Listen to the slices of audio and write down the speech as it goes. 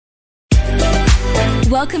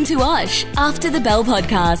Welcome to OSH After the Bell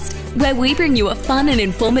podcast, where we bring you a fun and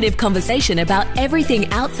informative conversation about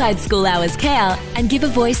everything outside school hours care and give a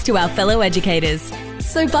voice to our fellow educators.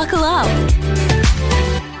 So buckle up.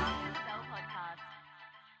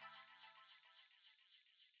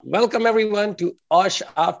 Welcome everyone to OSH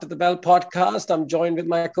After the Bell podcast. I'm joined with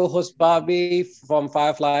my co-host Barbi from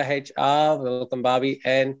Firefly HR. Welcome Barbi.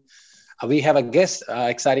 And we have a guest,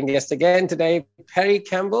 exciting guest again today, Perry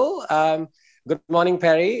Campbell. Good morning,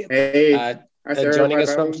 Perry. Hey, joining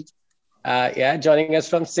us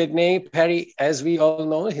from Sydney. Perry, as we all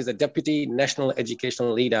know, he's a Deputy National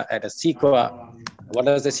Educational Leader at ACECQA. What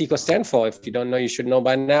does ACECQA stand for? If you don't know, you should know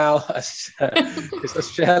by now. It's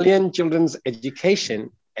Australian Children's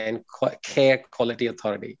Education and Care Quality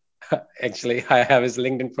Authority. Actually, I have his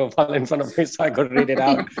LinkedIn profile in front of me, so I could read it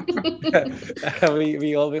out.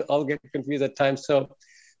 we all get confused at times. So,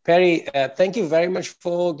 Perry, thank you very much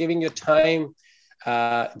for giving your time.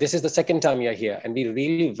 This is the second time you're here, and we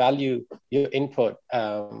really value your input.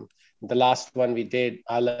 The last one we did,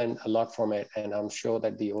 I learned a lot from it, and I'm sure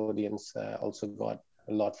that the audience also got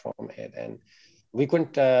a lot from it. And we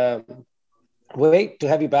couldn't wait to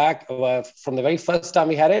have you back. From the very first time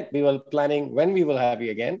we had it, we were planning when we will have you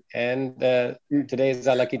again, and today is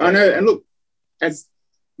our lucky day. I know, and look, as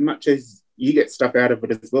much as you get stuff out of it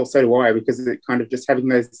as well, so do I, because it kind of just having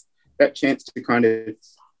that chance to kind of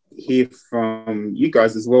hear from you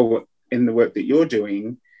guys as well in the work that you're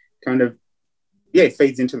doing kind of,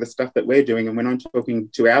 feeds into the stuff that we're doing. And when I'm talking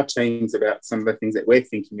to our teams about some of the things that we're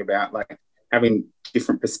thinking about, like having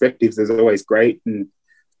different perspectives is always great, and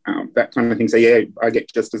that kind of thing. So, I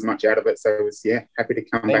get just as much out of it. So I was, happy to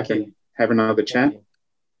come back and have another chat.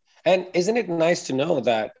 And isn't it nice to know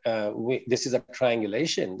that this is a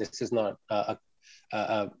triangulation? This is not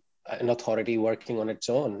an authority working on its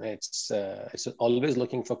own. It's always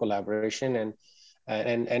looking for collaboration, and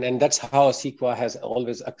that's how ACECQA has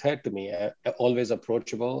always occurred to me. Always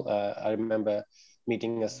approachable. I remember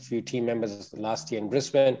meeting a few team members last year in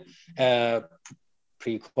Brisbane,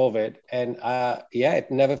 pre-COVID, and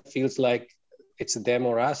it never feels like it's them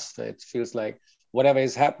or us. It feels like whatever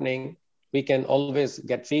is happening, we can always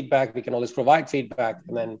get feedback. We can always provide feedback,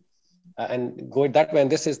 and then and go it that way. And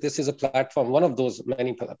this is a platform, one of those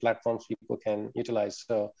many platforms people can utilize.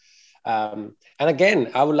 So, and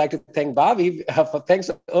again, I would like to thank Barbi thanks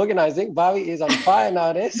for organizing. Barbi is on fire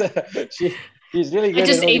nowadays. She's really good. I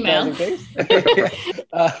just at email. Things.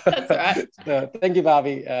 That's right. So thank you,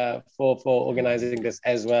 Barbi, for organizing this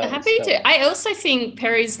as well. Happy to. I also think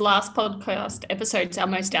Perry's last podcast episode's our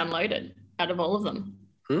most downloaded out of all of them.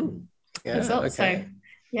 Yeah, well, okay. So,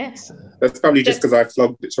 yes. That's probably just because I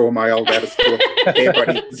flogged it to all my old out of school care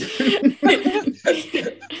buddies.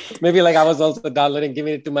 Maybe like I was also downloading,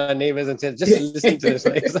 giving it to my neighbors and said, just listen to this.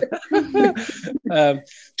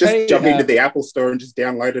 Just jump into the Apple store and just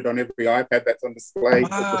download it on every iPad that's on display.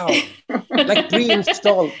 Wow. Like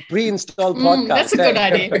pre-install podcast. That's a good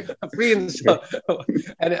idea. Pre-install.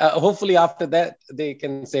 And hopefully after that, they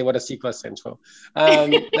can say what ACECQA stands for.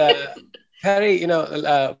 Perry,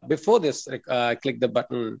 before this, click the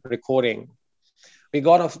button recording, we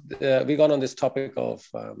got on this topic of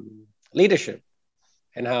leadership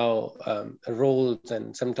and how roles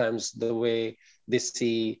and sometimes the way they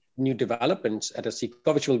see new developments at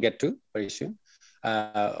ACECQA, which we'll get to very soon,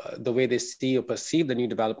 the way they see or perceive the new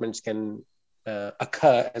developments can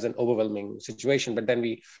occur as an overwhelming situation. But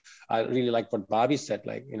then I really like what Barbi said,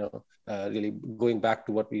 really going back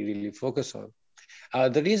to what we really focus on.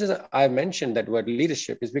 The reason I mentioned that word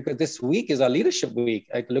leadership is because this week is our leadership week.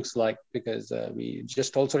 It looks like, because we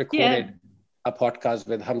just also recorded a podcast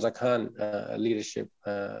with Hamza Khan, a leadership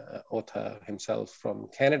author himself from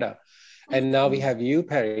Canada. And now we have you,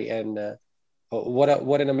 Perry, and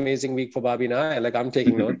what an amazing week for Barbi and I. Like, I'm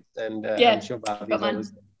taking notes, and I'm sure Barbi's always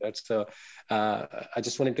taking notes. So I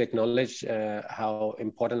just wanted to acknowledge how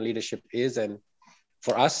important leadership is, and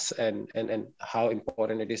for us, and how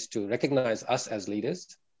important it is to recognize us as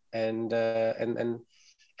leaders, and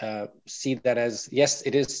see that as, yes,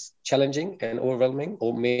 it is challenging and overwhelming,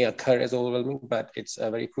 or may occur as overwhelming, but it's a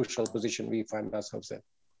very crucial position we find ourselves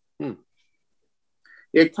in.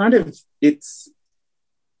 It's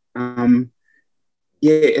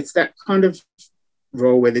that kind of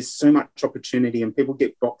role where there's so much opportunity and people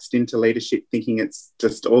get boxed into leadership thinking it's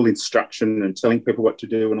just all instruction and telling people what to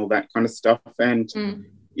do and all that kind of stuff. And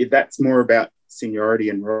that's more about seniority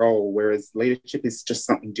and role, whereas leadership is just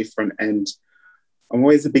something different. And I'm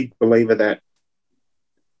always a big believer that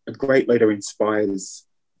a great leader inspires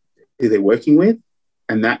who they're working with,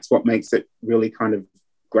 and that's what makes it really kind of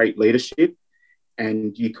great leadership.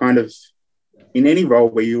 And you kind of, in any role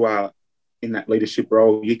where you are in that leadership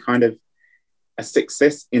role, you kind of, a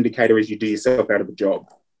success indicator is you do yourself out of a job.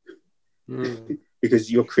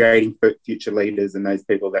 Because you're creating future leaders and those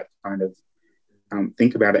people that kind of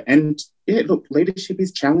think about it. And yeah, look, leadership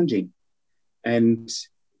is challenging, and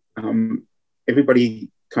everybody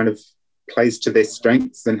kind of plays to their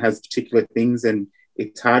strengths and has particular things, and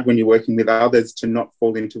it's hard when you're working with others to not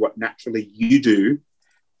fall into what naturally you do,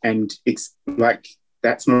 and it's like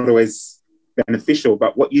that's not always beneficial,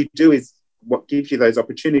 but what you do is what gives you those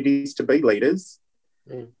opportunities to be leaders.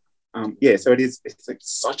 So it's like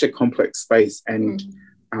such a complex space, and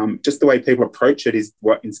just the way people approach it is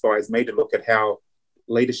what inspires me to look at how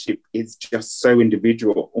leadership is just so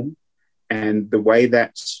individual, and the way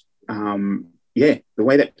that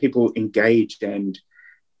people engage and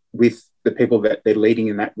with the people that they're leading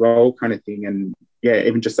in that role kind of thing. And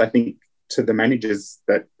even just I think to the managers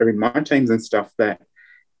that are in my teams and stuff, that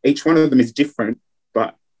each one of them is different,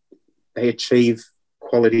 but they achieve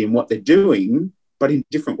quality in what they're doing, but in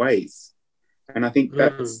different ways. And I think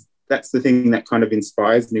that's the thing that kind of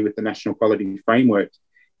inspires me with the National Quality Framework,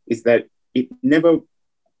 is that it never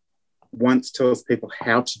once tells people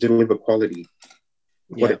how to deliver quality.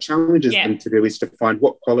 What it challenges them to do is to find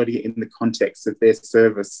what quality in the context of their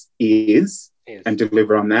service is and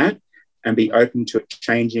deliver on that, and be open to it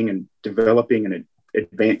changing and developing and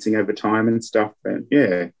advancing over time and stuff.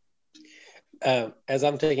 And as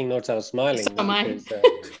I'm taking notes, I was smiling. So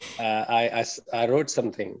because, I wrote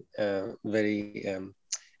something very,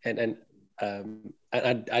 and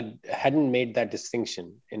I hadn't made that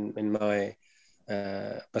distinction in my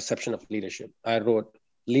perception of leadership. I wrote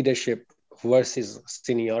leadership versus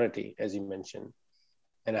seniority, as you mentioned,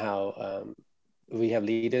 and how we have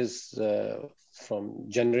leaders from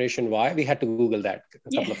Generation Y. We had to Google that a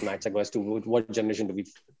couple of nights ago as to what generation do we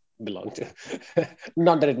belong to.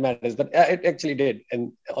 Not that it matters, but it actually did,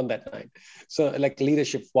 and on that night. So like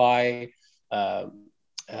leadership Y,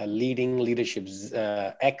 leading leadership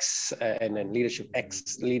X, and then leadership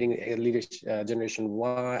X leading leadership generation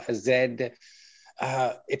Y, Z.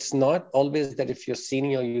 It's not always that if you're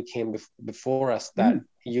senior, you came before us, that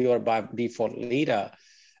you are by default leader.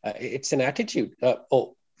 It's an attitude.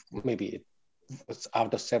 Maybe it's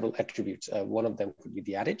out of several attributes. One of them could be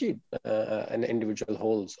the attitude an individual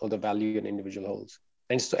holds, or the value an individual holds.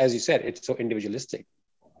 And so, as you said, it's so individualistic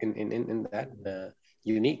in that,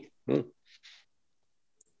 unique.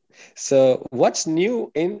 So what's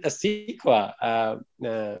new in ACECQA,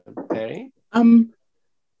 Perry?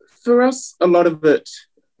 For us, a lot of it,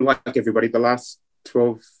 like everybody, the last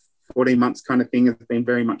 12, 14 months kind of thing has been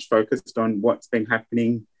very much focused on what's been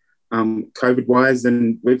happening COVID-wise,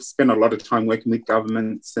 and we've spent a lot of time working with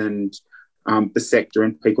governments and the sector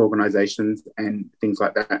and peak organisations and things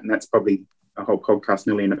like that, and that's probably a whole podcast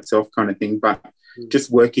nearly in itself kind of thing, but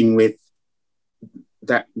just working with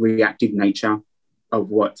that reactive nature of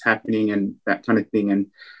what's happening and that kind of thing. And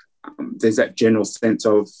there's that general sense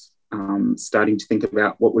of starting to think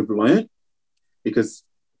about what we've learned, because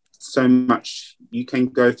so much you can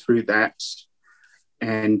go through that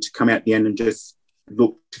and come out the end and just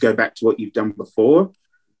look to go back to what you've done before,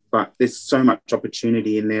 but there's so much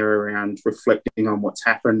opportunity in there around reflecting on what's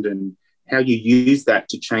happened and how you use that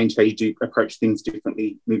to change how you do approach things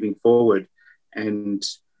differently moving forward. And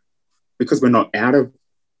because we're not out of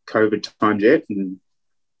COVID times yet, and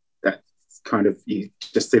that's kind of, you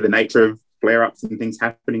just see the nature of flare-ups and things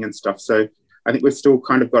happening and stuff. So I think we've still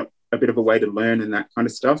kind of got a bit of a way to learn and that kind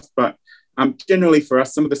of stuff. But generally for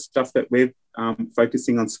us, some of the stuff that we're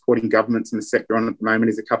focusing on supporting governments in the sector on at the moment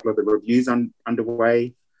is a couple of the reviews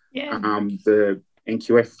underway. The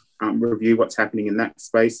NQF review, what's happening in that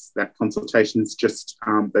space. That consultation's just,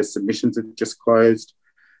 those submissions have just closed.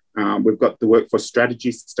 We've got the workforce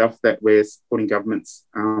strategy stuff that we're supporting governments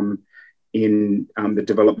in the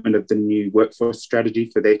development of the new workforce strategy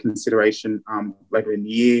for their consideration later in the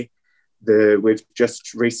year. We've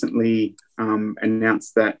just recently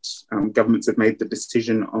announced that governments have made the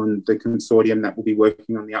decision on the consortium that will be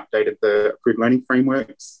working on the update of the approved learning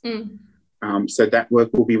frameworks. So that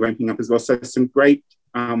work will be ramping up as well. So some great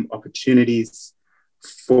opportunities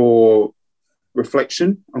for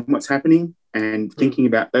reflection on what's happening and thinking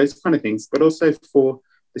about those kind of things, but also for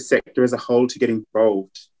the sector as a whole to get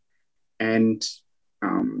involved. And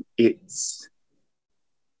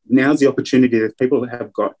now's the opportunity that people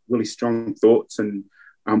have got really strong thoughts and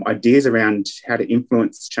ideas around how to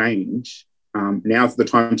influence change. Now's the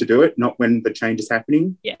time to do it, not when the change is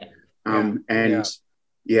happening. I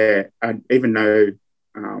even know,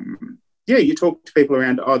 you talk to people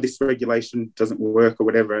around, this regulation doesn't work or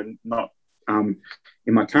whatever, and not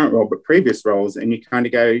in my current role, but previous roles, and you kind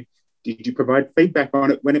of go, did you provide feedback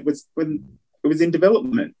on it when it was in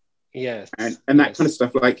development? Yes. And that kind of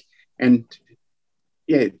stuff. And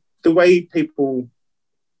the way people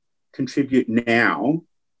contribute now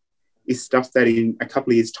is stuff that in a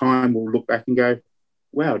couple of years' time we'll look back and go,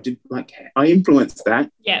 wow, I influenced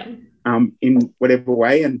that in whatever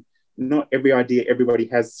way, and not every idea everybody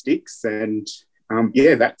has sticks, and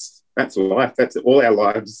that's life. That's all our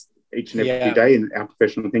lives each and every day in our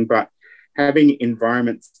professional thing. But having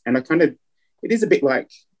environments, and it is a bit like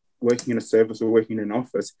working in a service or working in an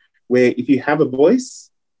office, where if you have a voice,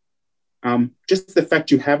 just the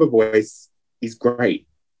fact you have a voice is great.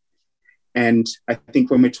 And I think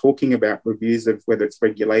when we're talking about reviews of whether it's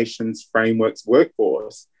regulations, frameworks,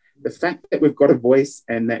 workforce, the fact that we've got a voice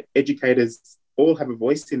and that educators all have a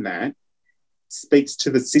voice in that speaks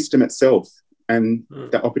to the system itself and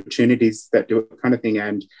the opportunities that do it, kind of thing.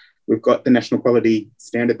 And we've got the National Quality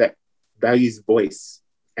Standard that values voice,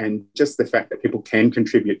 and just the fact that people can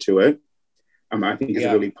contribute to it, I think is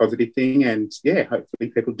a really positive thing. And hopefully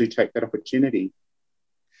people do take that opportunity.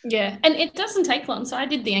 Yeah, and it doesn't take long. So I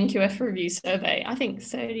did the NQF review survey, I think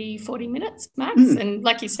 30, 40 minutes max. And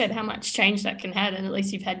like you said, how much change that can have, and at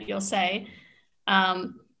least you've had your say.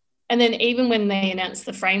 And then even when they announced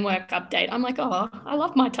the framework update, I'm like, oh, I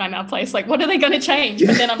love my time, our place. Like, what are they going to change?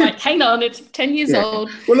 But then I'm like, hang on, it's 10 years old.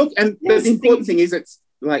 Well, look, and the important thing is it's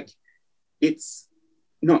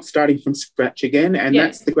not starting from scratch again. And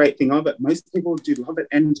that's the great thing of it. Most people do love it.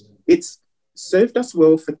 And it's served us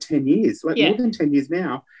well for 10 years, more than 10 years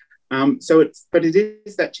now. But it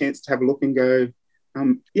is that chance to have a look and go,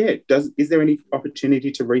 is there any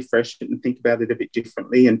opportunity to refresh it and think about it a bit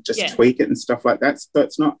differently and just tweak it and stuff like that? So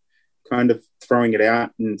it's not kind of throwing it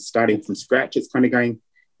out and starting from scratch. It's kind of going,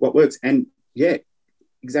 what works? And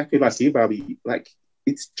exactly like you, Barbie, like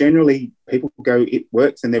it's generally people go, it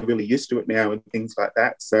works, and they're really used to it now and things like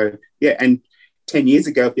that. So, and 10 years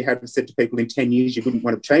ago, if you had said to people in 10 years you wouldn't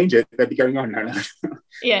want to change it, they'd be going, oh, no.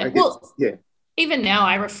 Yeah, even now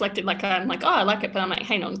I reflected, I'm like, oh, I like it, but I'm like,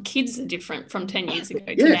 hang on, kids are different from 10 years ago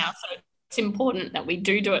to now. So it's important that we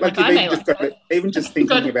do it. Like I may like it. Even just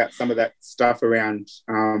thinking about some of that stuff around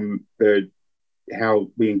how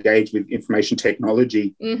we engage with information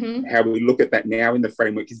technology, how we look at that now in the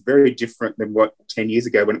framework is very different than what 10 years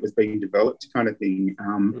ago when it was being developed, kind of thing.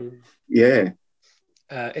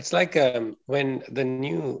 It's like when the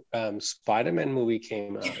new Spider-Man movie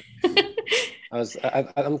came out.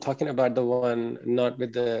 I'm talking about the one not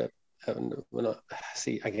with the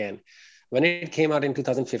again, when it came out in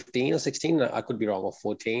 2015 or 16, I could be wrong, or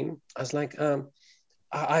 14. I was like,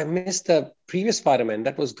 I missed the previous Spider-Man.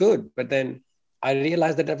 That was good, but then I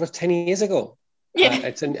realized that was 10 years ago.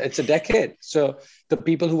 It's a decade. So the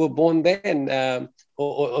people who were born then,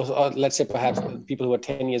 or let's say perhaps people who were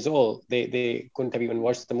 10 years old, they couldn't have even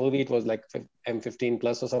watched the movie. It was like M15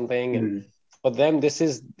 plus or something. And for them, this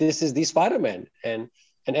is the Spider-Man. And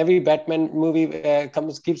every Batman movie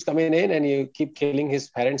keeps coming in, and you keep killing his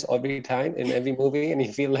parents every time in every movie. And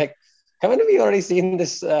you feel like, haven't we already seen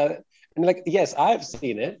this? And like, yes, I've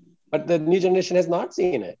seen it, but the new generation has not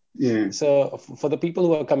seen it. Yeah. So for the people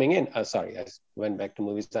who are coming in, sorry, I went back to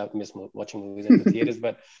movies. I miss watching movies in the theaters,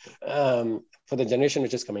 but for the generation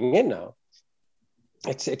which is coming in now,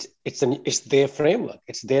 it's their framework.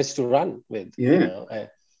 It's theirs to run with. Yeah. You know,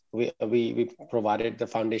 we provided the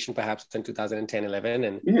foundation perhaps in 2010, 11,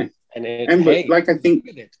 I think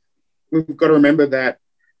we've got to remember that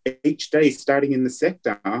each day, starting in the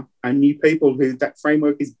sector, are new people who that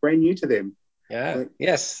framework is brand new to them.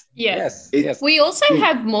 Yes. We also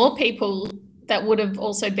have more people that would have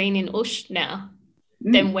also been in USH now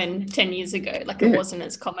than when 10 years ago. It wasn't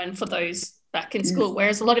as common for those back in school,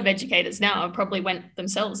 whereas a lot of educators now probably went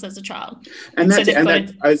themselves as a child. And I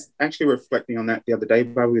was actually reflecting on that the other day,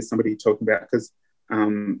 Barbie, with somebody talking about, because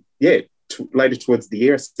later towards the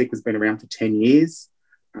year, ACECQA has been around for 10 years.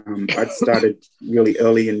 I'd started really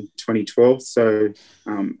early in 2012, so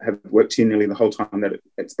have worked here nearly the whole time that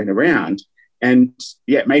it's been around. And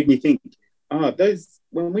it made me think,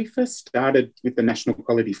 when we first started with the National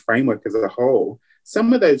Quality Framework as a whole,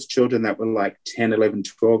 some of those children that were like 10, 11,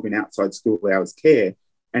 12 in outside school hours care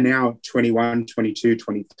are now 21, 22,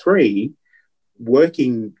 23,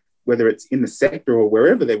 working, whether it's in the sector or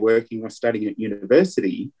wherever they're working or studying at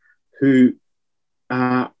university, who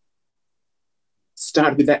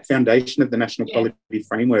started with that foundation of the National Quality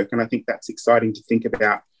Framework. And I think that's exciting to think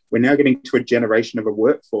about. We're now getting to a generation of a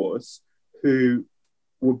workforce who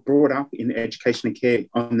were brought up in education and care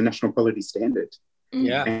on the National Quality Standard.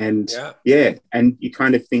 And you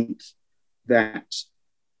kind of think that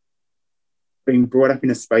being brought up in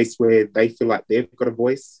a space where they feel like they've got a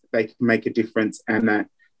voice, they can make a difference, and that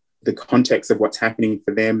the context of what's happening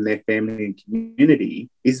for them, their family and community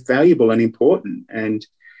is valuable and important. And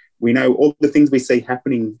we know all the things we see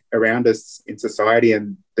happening around us in society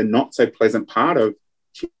and the not so pleasant part of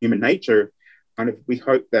human nature, kind of, we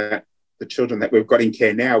hope that the children that we've got in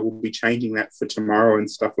care now will be changing that for tomorrow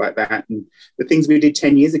and stuff like that. And the things we did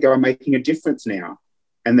 10 years ago are making a difference now,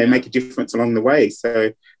 and they make a difference along the way.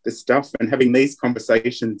 So the stuff and having these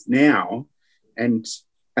conversations now, and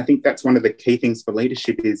I think that's one of the key things for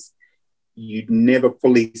leadership is you never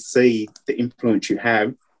fully see the influence you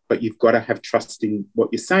have, but you've got to have trust in what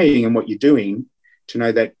you're saying and what you're doing to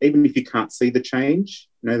know that even if you can't see the change,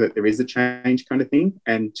 know that there is a change kind of thing.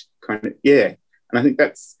 And kind of, yeah. And I think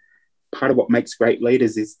that's part of what makes great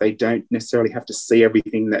leaders is they don't necessarily have to see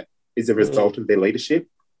everything that is a result of their leadership.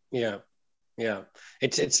 Yeah. Yeah.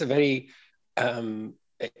 It's a very,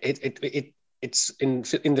 it's in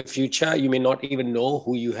the future, you may not even know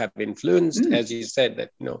who you have influenced. As you said,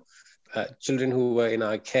 that, children who were in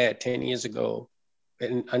our care 10 years ago,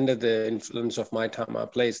 under the influence of My Time, Our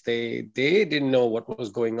Place, they didn't know what was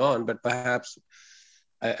going on, but perhaps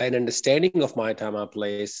an understanding of My Time, Our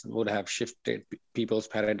Place would have shifted people's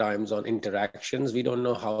paradigms on interactions. We don't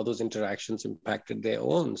know how those interactions impacted their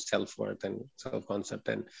own self-worth and self-concept.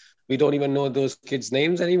 And we don't even know those kids'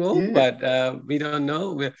 names anymore, but we don't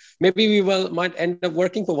know. Maybe we might end up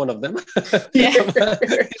working for one of them.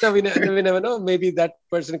 We never know. Maybe that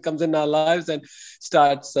person comes in our lives and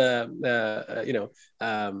starts,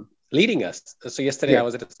 leading us. So yesterday I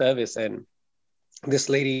was at a service, and this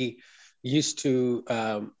lady used to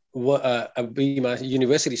be my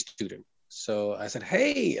university student. So I said,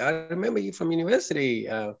 "Hey, I remember you from university."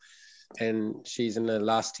 And she's in the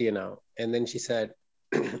last year now. And then she said,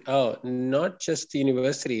 "Oh, not just the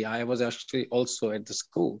university. I was actually also at the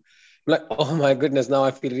school." I'm like, "Oh my goodness, now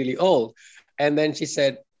I feel really old." And then she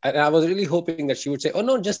said, and I was really hoping that she would say, "Oh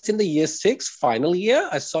no, just in the year 6, final year,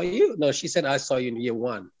 I saw you." No, she said, "I saw you in year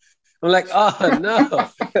 1. I'm like, "Oh no!"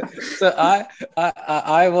 So I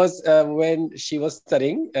was when she was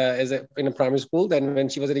studying in a primary school. Then when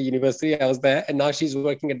she was at a university, I was there, and now she's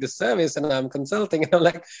working at this service, and I'm consulting. And I'm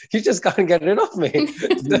like, "You just can't get rid of me."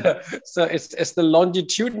 So it's the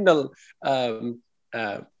longitudinal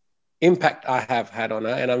impact I have had on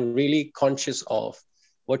her, and I'm really conscious of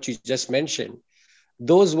what you just mentioned.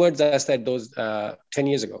 Those words I said 10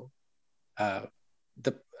 years ago.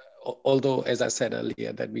 Although, as I said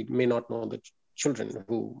earlier, that we may not know the children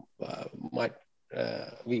who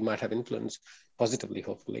we might have influenced positively,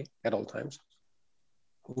 hopefully, at all times.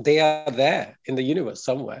 They are there in the universe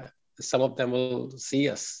somewhere. Some of them will see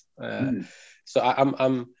us. So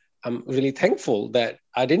I'm really thankful that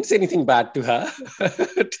I didn't say anything bad to her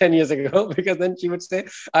 10 years ago, because then she would say,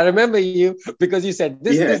 "I remember you because you said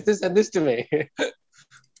this, and this to me."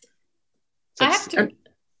 I have to.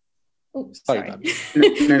 Oh, sorry.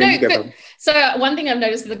 No, so one thing I've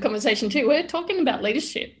noticed in the conversation too, we're talking about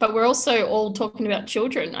leadership, but we're also all talking about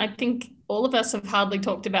children. I think all of us have hardly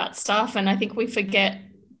talked about staff, and I think we forget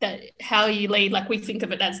that how you lead, like we think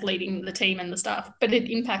of it as leading the team and the staff, but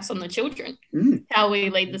it impacts on the children, how we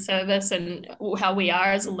lead the service and how we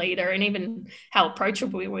are as a leader, and even how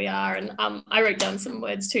approachable we are. And I wrote down some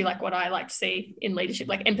words too, like what I like to see in leadership,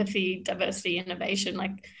 like empathy, diversity, innovation,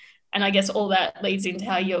 and I guess all that leads into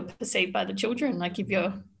how you're perceived by the children. Like if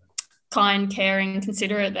you're kind, caring,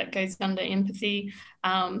 considerate, that goes under empathy.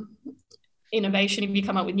 Innovation, if you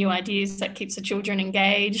come up with new ideas, that keeps the children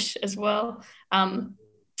engaged as well.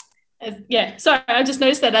 Sorry, I just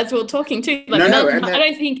noticed that as we were talking too. Like, I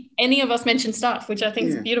don't think any of us mentioned staff, which I think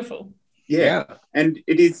is beautiful. Yeah, and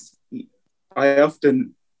it is, I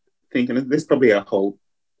often think, and there's probably a whole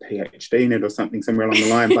PhD in it or something somewhere along the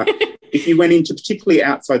line, but if you went into particularly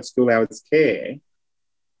outside school hours care,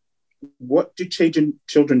 what do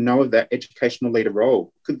children know of that educational leader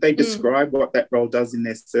role? Could they describe what that role does in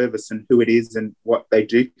their service and who it is and what they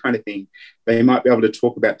do kind of thing? They might be able to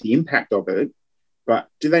talk about the impact of it, but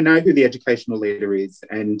do they know who the educational leader is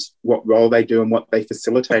and what role they do and what they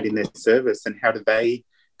facilitate in their service, and how do they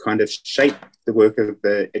kind of shape the work of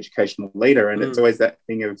the educational leader? And it's always that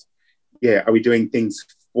thing of, are we doing things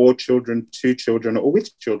for children, to children, or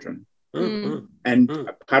with children? And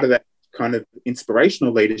part of that kind of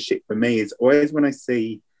inspirational leadership for me is always when I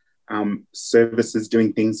see services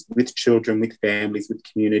doing things with children, with families, with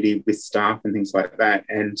community, with staff and things like that.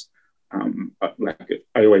 And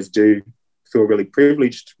I always do feel really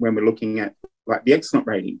privileged when we're looking at like the excellent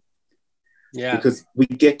rating. Yeah. Because we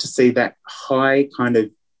get to see that high kind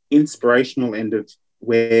of inspirational end of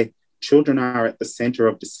where children are at the centre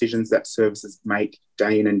of decisions that services make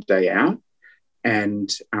day in and day out.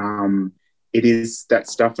 And it is that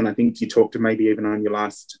stuff. And I think you talked to maybe even on your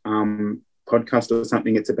last podcast or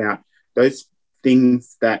something, it's about those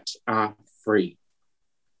things that are free.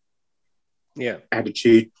 Yeah.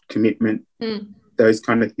 Attitude, commitment, those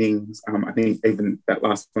kind of things. I think even that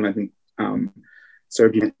last one, I think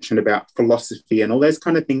Saurubh, you mentioned about philosophy and all those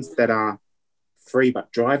kind of things that are free,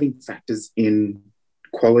 but driving factors in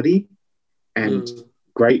quality and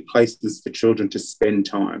great places for children to spend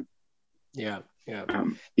time. Yeah.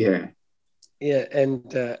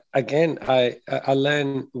 And again, I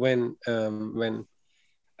learned when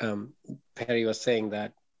Perry was saying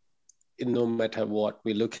that no matter what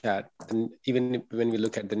we look at, and even when we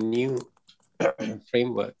look at the new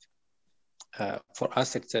framework, for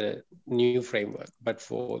us it's a new framework, but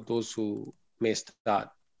for those who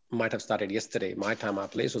might have started yesterday, My Time, Our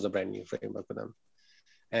Place was a brand new framework for them.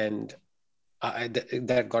 And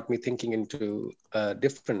that got me thinking into a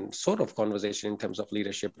different sort of conversation in terms of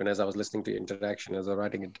leadership. And as I was listening to your interaction, as I was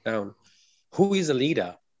writing it down, who is a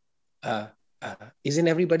leader? Isn't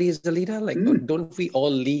everybody is a leader? Like, don't we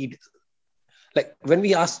all lead? Like when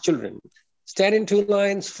we ask children, stand in 2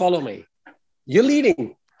 lines, follow me. You're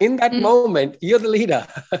leading. In that moment, you're the leader.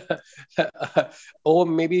 Or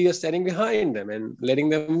maybe you're standing behind them and letting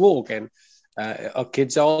them walk. And our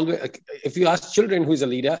kids are always, if you ask children who's a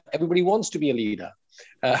leader, everybody wants to be a leader.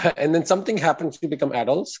 And then something happens to become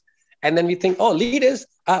adults. And then we think, oh, leaders,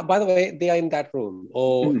 by the way, they are in that room.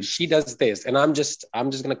 Or she does this. And I'm just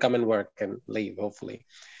going to come and work and leave, hopefully.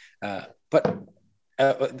 But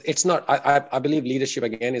it's not, I believe leadership,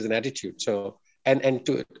 again, is an attitude. So,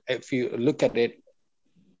 if you look at it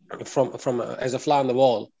from as a fly on the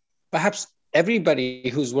wall, perhaps everybody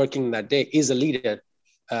who's working that day is a leader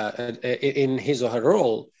in his or her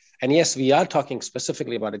role. And yes, we are talking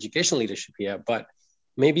specifically about educational leadership here, but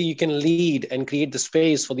maybe you can lead and create the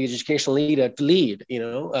space for the educational leader to lead,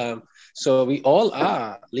 so we all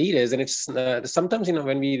are leaders. And it's sometimes,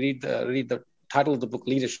 when we read the title of the book,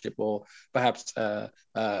 Leadership, or perhaps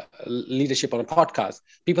Leadership on a podcast,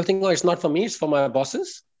 people think, oh, it's not for me, it's for my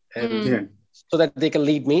bosses, and so that they can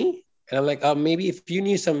lead me. And I'm like, maybe if you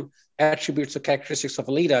knew some attributes or characteristics of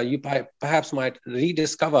a leader, you perhaps might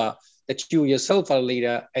rediscover that you yourself are a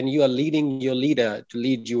leader, and you are leading your leader to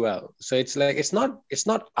lead you well. So it's like, it's not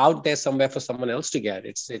out there somewhere for someone else to get.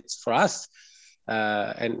 It's for us.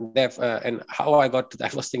 And how I got to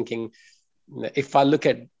that was thinking, if I look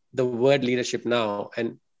at the word leadership now,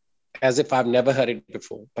 and as if I've never heard it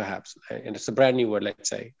before, perhaps, and it's a brand new word, let's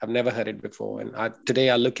say, I've never heard it before. And today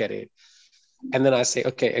I look at it, and then I say,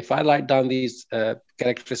 okay, if I write down these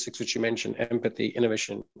characteristics which you mentioned, empathy,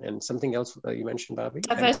 innovation, and something else you mentioned, Barbi?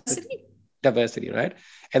 Diversity, right?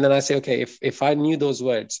 And then I say, okay, if I knew those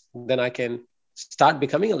words, then I can start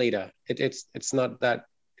becoming a leader. It's not that,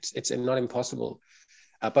 it's not impossible.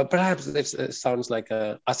 But perhaps it sounds like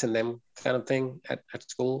a us and them kind of thing at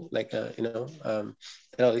school, like,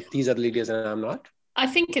 these are the leaders and I'm not. I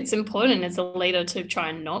think it's important as a leader to try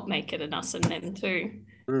and not make it an us and them too.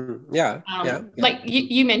 Yeah. Like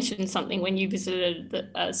you mentioned something when you visited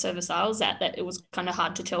the service I was at, that it was kind of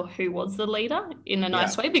hard to tell who was the leader in a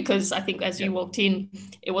nice way, because I think as you walked in,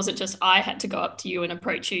 it wasn't just I had to go up to you and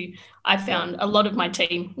approach you. I found a lot of my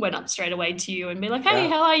team went up straight away to you and be like, hey,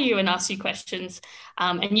 how are you? And ask you questions.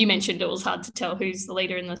 And you mentioned it was hard to tell who's the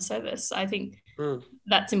leader in the service. I think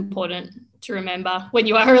that's important to remember when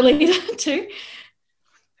you are a leader too.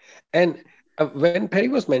 And when Perry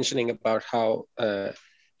was mentioning about how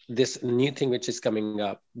this new thing which is coming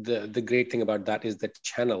up, the great thing about that is the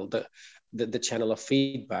channel, the channel of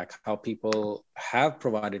feedback, how people have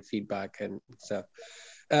provided feedback and stuff.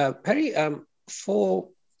 Perry, for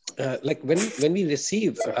like when we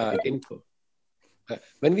receive input,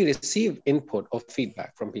 or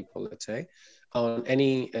feedback from people, let's say, on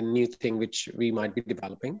any new thing which we might be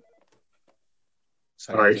developing.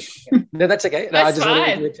 Sorry. No, that's okay. No, I just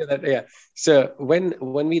wanted to make sure that, yeah. So when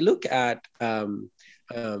we look at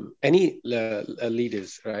any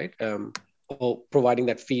leaders, right, or providing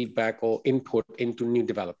that feedback or input into new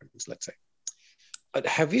developments, let's say,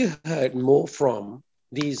 have you heard more from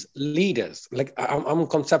these leaders? Like I'm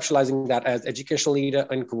conceptualizing that as educational leader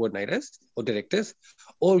and coordinators or directors,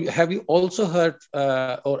 or have you also heard,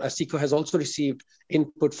 or ACECQA has also received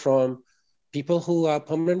input from people who are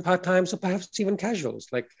permanent part-times or perhaps even casuals?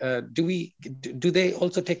 Like, do they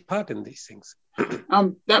also take part in these things?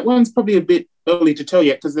 That one's probably a bit early to tell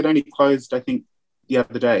yet, because it only closed, I think, the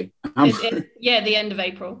other day. The end of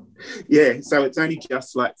April. Yeah, so it's only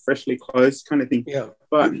just like freshly closed kind of thing. Yeah.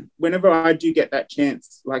 But whenever I do get that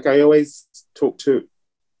chance, like I always talk to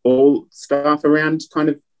all staff around kind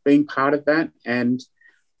of being part of that, and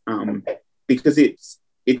because it's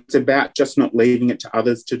it's about just not leaving it to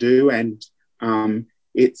others to do. And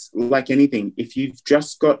it's like anything. If you've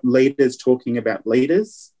just got leaders talking about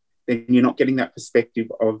leaders, then you're not getting that perspective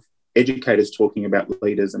of educators talking about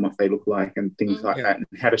leaders and what they look like and things like that, and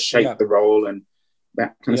how to shape the role and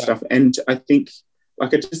that kind of stuff. And I think,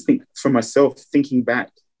 like, I just think for myself, thinking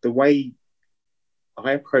back, the way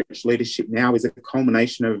I approach leadership now is a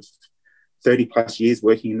culmination of 30 plus years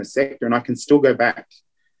working in the sector. And I can still go back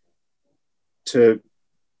to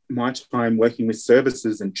my time working with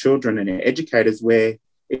services and children and educators, where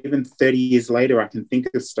even 30 years later, I can think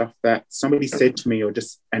of stuff that somebody said to me, or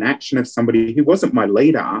just an action of somebody who wasn't my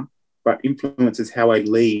leader, but influences how I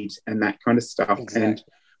lead and that kind of stuff. Exactly. And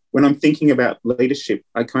when I'm thinking about leadership,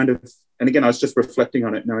 I kind of, and again, I was just reflecting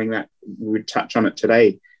on it, knowing that we would touch on it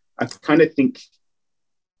today. I kind of think,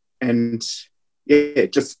 and yeah,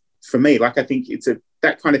 just for me, like, I think it's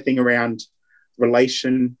that kind of thing around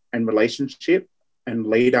relation and relationship and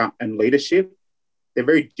leader and leadership. They're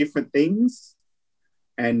very different things.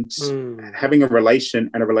 And having a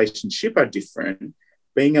relation and a relationship are different.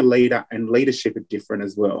 Being a leader and leadership are different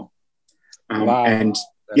as well. Wow. And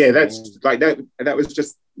yeah, that's like that was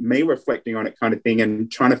just me reflecting on it, kind of thing,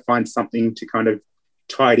 and trying to find something to kind of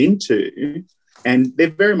tie it into. And they're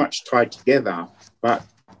very much tied together, but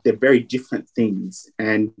they're very different things.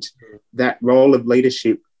 And that role of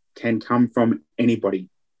leadership can come from anybody.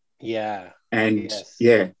 Yeah. And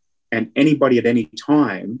and anybody at any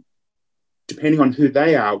time, depending on who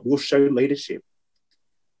they are, will show leadership.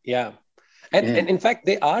 Yeah. And in fact,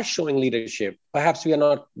 they are showing leadership. Perhaps we are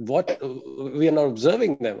not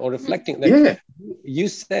observing them or reflecting them. Yeah. You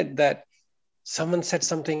said that someone said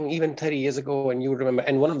something even 30 years ago, and you remember.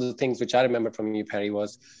 And one of the things which I remember from you, Perry,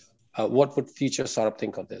 was what would future Saurabh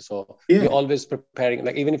think of this? Or you're always preparing,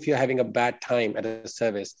 like, even if you're having a bad time at a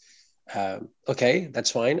service, okay,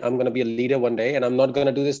 that's fine. I'm going to be a leader one day, and I'm not going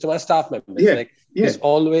to do this to my staff members. It's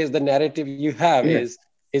always the narrative you have is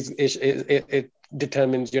it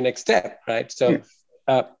determines your next step, right? So,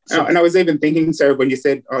 and I was even thinking, Sarah, when you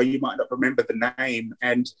said, "Oh, you might not remember the name,"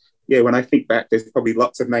 and when I think back, there's probably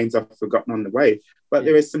lots of names I've forgotten on the way, but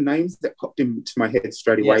there are some names that popped into my head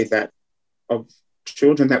straight away that of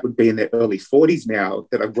children that would be in their early 40s now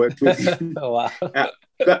that I've worked with. Oh, wow.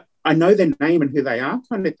 But I know their name and who they are,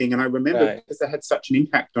 kind of thing. And I remember because they had such an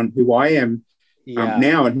impact on who I am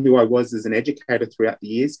now and who I was as an educator throughout the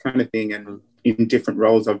years, kind of thing. And in different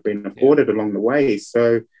roles I've been afforded along the way.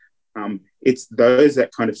 So it's those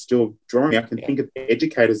that kind of still draw me. I can think of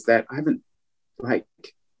educators that I haven't,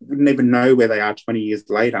 wouldn't even know where they are 20 years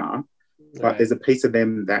later. But there's a piece of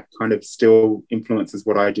them that kind of still influences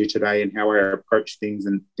what I do today and how I approach things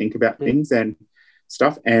and think about things and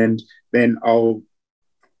stuff. And then I'll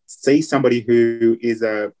see somebody who is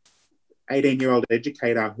a 18-year-old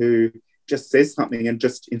educator who just says something and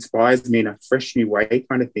just inspires me in a fresh new way,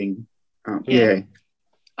 kind of thing.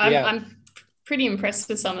 I'm pretty impressed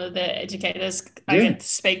with some of the educators I get to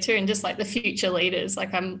speak to, and just like the future leaders.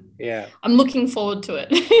 Like I'm looking forward to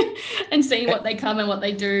it and seeing what they come and what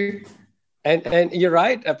they do. And you're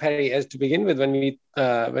right, Perry. As to begin with, when we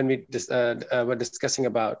were discussing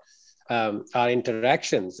about our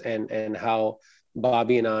interactions and how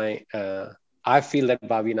Barbi and I feel that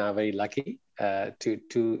Barbi and I are very lucky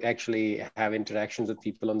to actually have interactions with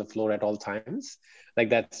people on the floor at all times. Like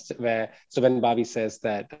that's where. So when Barbi says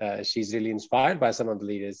that she's really inspired by some of the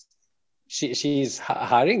leaders, she's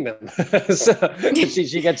hiring them. So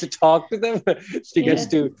she gets to talk to them. She gets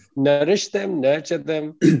to nourish them, nurture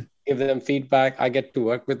them. Give them feedback. I get to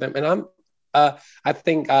work with them, and I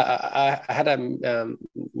think I had a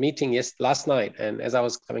meeting last night, and as I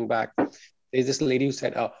was coming back, there's this lady who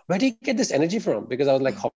said, "Oh, where do you get this energy from?" Because I was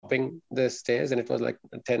like hopping the stairs, and it was like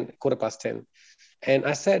 10:15, and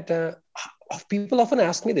I said, "People often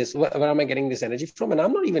ask me this. Where am I getting this energy from?" And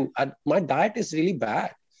I'm not even. My diet is really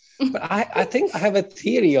bad, but I think I have a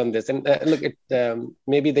theory on this. And look,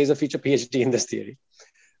 maybe there's a future PhD in this theory.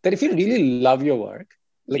 That if you really love your work.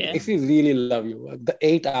 If you really love your work, the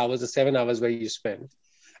 8 hours, the 7 hours where you spend,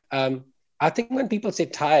 I think when people say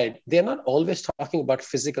tired, they're not always talking about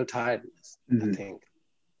physical tiredness. I think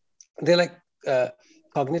they're like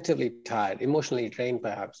cognitively tired, emotionally drained,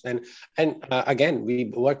 perhaps. And again,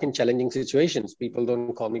 we work in challenging situations. People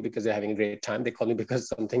don't call me because they're having a great time. They call me because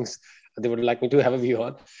some things they would like me to have a view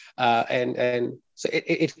on. And so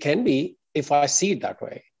it can be if I see it that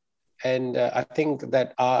way. And I think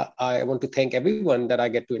that I want to thank everyone that I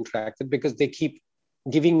get to interact with, because they keep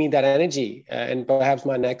giving me that energy. And perhaps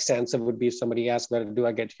my next answer would be if somebody asks, where do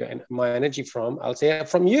I get my energy from? I'll say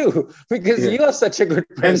from you, because you are such a good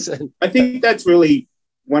person. And I think that's really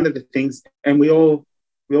one of the things. And we all,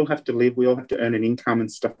 we all have to live, we all have to earn an income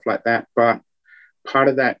and stuff like that. But part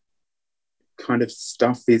of that kind of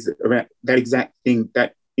stuff is around that exact thing,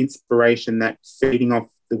 that inspiration, that feeding off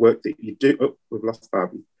the work that you do. Oh, we've lost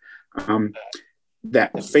Barbie.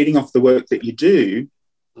 That feeding off the work that you do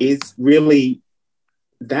is really,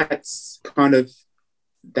 that's kind of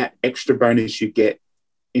that extra bonus you get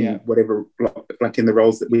in whatever, like in the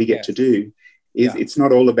roles that we get to do, is it's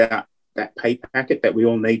not all about that pay packet that we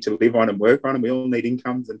all need to live on and work on, and we all need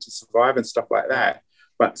incomes and to survive and stuff like that.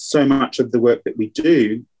 But so much of the work that we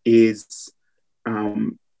do is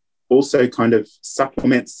also kind of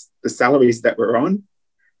supplements the salaries that we're on,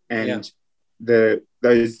 and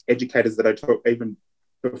those educators that I talk, even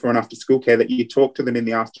before and after school care, that you talk to them in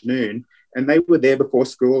the afternoon, and they were there before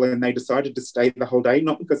school and they decided to stay the whole day,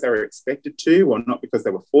 not because they were expected to or not because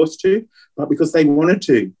they were forced to, but because they wanted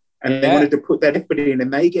to. And they wanted to put that effort in,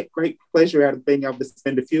 and they get great pleasure out of being able to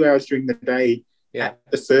spend a few hours during the day at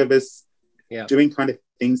the service doing kind of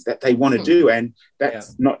things that they want to do. And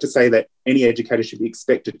that's not to say that any educator should be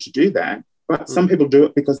expected to do that, but some people do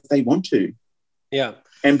it because they want to. Yeah.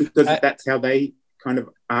 And because that's how they kind of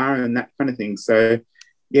are and that kind of thing. So,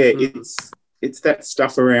 it's that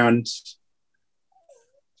stuff around,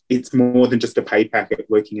 it's more than just a pay packet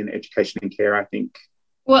working in education and care, I think.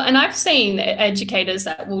 Well, and I've seen educators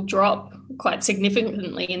that will drop quite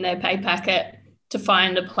significantly in their pay packet to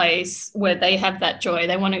find a place where they have that joy.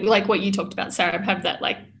 They want to, like what you talked about, Sarah, have that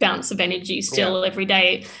like bounce of energy still every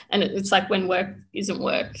day. And it's like when work isn't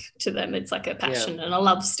work to them, it's like a passion and a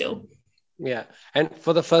love still. Yeah. And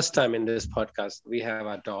for the first time in this podcast, we have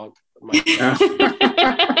our dog.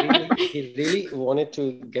 He really wanted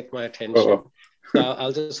to get my attention. So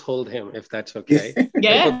I'll just hold him if that's okay.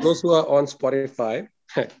 For those who are on Spotify,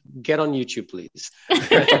 get on YouTube, please.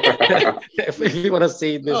 if you want to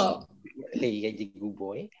see this, hey, good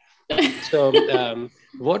boy. So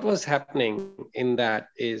what was happening in that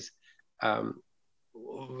is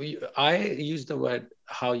I use the word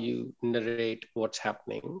how you narrate what's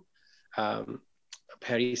happening.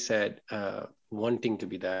 Perry said wanting to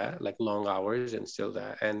be there, like long hours and still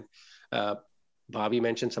there. And Barbie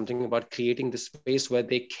mentioned something about creating the space where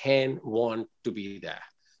they can want to be there.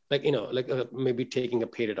 Like, you know, like maybe taking a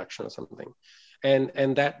pay reduction or something. And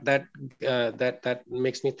that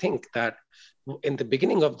makes me think that in the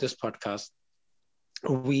beginning of this podcast,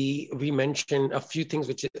 we mentioned a few things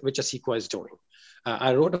which ACECQA is doing.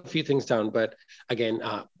 I wrote a few things down, but again,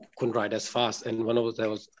 couldn't write as fast. And one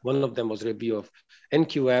of them was review of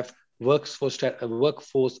NQF, workforce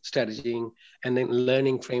strategy, and then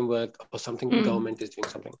learning framework or something government is doing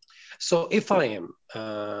something. So if I am,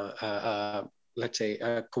 let's say,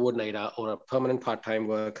 a coordinator or a permanent part-time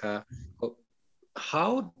worker,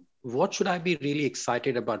 what should I be really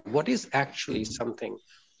excited about? What is actually something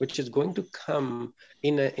which is going to come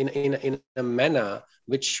in a manner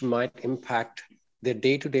which might impact their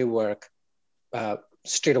day-to-day work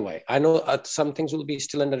straight away? I know some things will be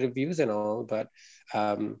still under reviews and all, but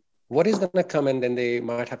what is going to come, and then they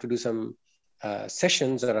might have to do some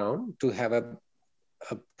sessions around to have a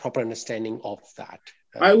proper understanding of that.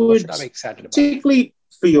 What should I be excited about? Particularly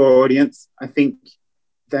for your audience, I think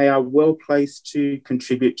they are well placed to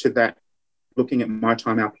contribute to that, looking at My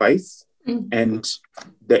Time, Our Place, and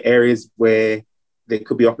the areas where there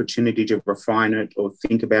could be opportunity to refine it or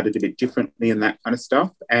think about it a bit differently and that kind of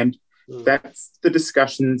stuff. And that's the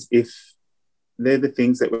discussions, if they're the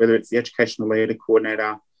things that, whether it's the educational leader,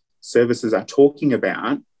 coordinator, services are talking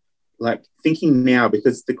about, like thinking now,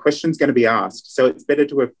 because the question's going to be asked. So it's better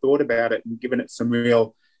to have thought about it and given it some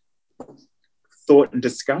real thought and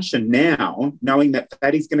discussion now, knowing that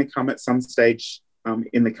that is going to come at some stage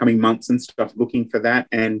in the coming months and stuff, looking for that.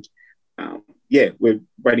 And we're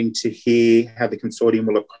waiting to hear how the consortium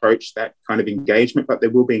will approach that kind of engagement, but there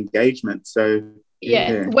will be engagement. So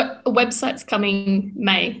a website's coming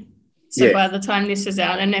May. So by the time this is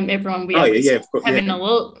out, and then everyone will be having a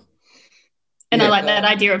look. And I like that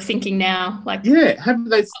idea of thinking now, like have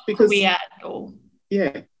those, because we at all.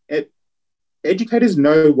 Educators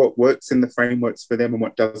know what works in the frameworks for them and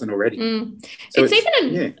what doesn't already. So it's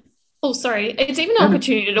even it's even an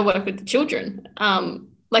opportunity to work with the children,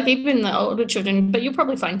 like even the older children, but you'll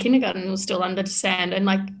probably find kindergarten will still understand, and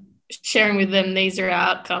like sharing with them, these are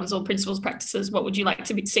our outcomes or principles, practices. What would you like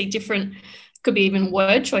to see different? Could be even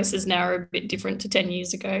word choices now are a bit different to 10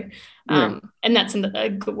 years ago. And that's a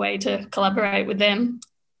good way to collaborate with them.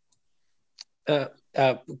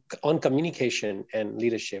 On communication and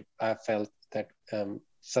leadership, I felt that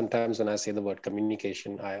sometimes when I say the word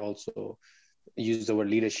communication, I also use the word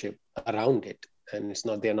leadership around it. And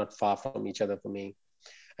they're not far from each other for me.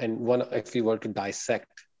 And if we were to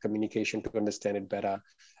dissect communication to understand it better,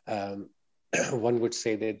 one would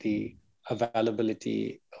say that the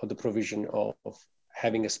availability or the provision of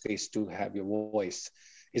having a space to have your voice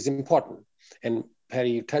is important. And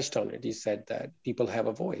Perry, you touched on it. You said that people have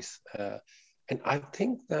a voice. And I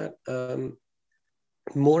think that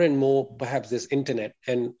more and more, perhaps this internet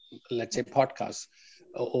and let's say podcasts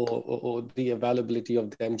or the availability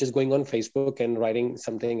of them just going on Facebook and writing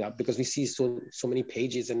something up, because we see so many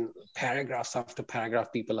pages and paragraphs after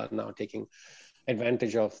paragraph people are now taking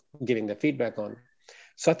advantage of giving their feedback on.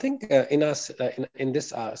 So I think in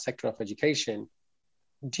this sector of education,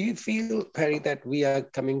 do you feel, Perry, that we are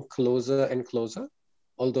coming closer and closer?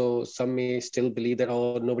 Although some may still believe that,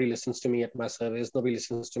 oh, nobody listens to me at my service, nobody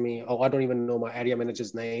listens to me, oh, I don't even know my area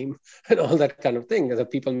manager's name, and all that kind of thing.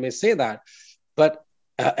 People may say that. But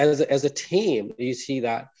as a team, do you see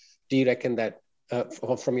that? Do you reckon that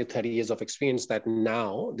from your 30 years of experience that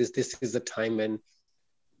now this is the time when,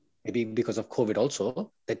 maybe because of COVID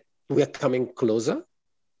also, that we are coming closer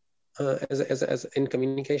as in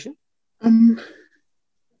communication?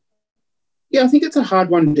 Yeah, I think it's a hard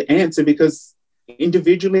one to answer, because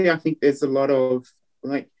individually, I think there's a lot of,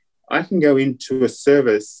 like, I can go into a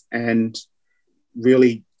service and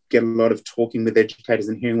really get a lot of talking with educators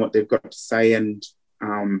and hearing what they've got to say. And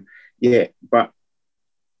but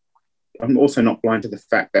I'm also not blind to the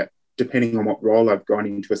fact that depending on what role I've gone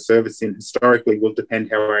into a service in historically will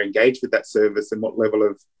depend how I engage with that service and what level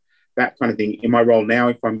of that kind of thing. In my role now,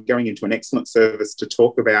 if I'm going into an excellent service to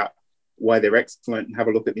talk about why they're excellent and have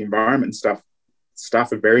a look at the environment and stuff,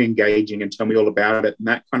 staff are very engaging and tell me all about it and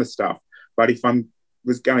that kind of stuff. But if I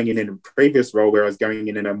was going in a previous role where I was going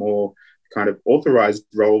in a more kind of authorized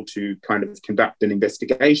role to kind of conduct an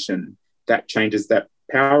investigation, that changes that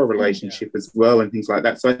power relationship as well and things like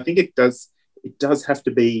that. So I think it does have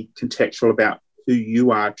to be contextual about who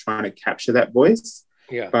you are trying to capture that voice.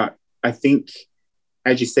 Yeah. But I think,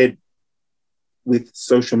 as you said, with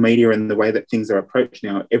social media and the way that things are approached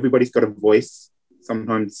now, everybody's got a voice.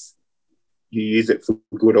 Sometimes you use it for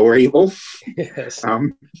good or evil. Yes.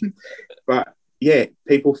 But yeah,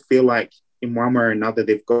 people feel like in one way or another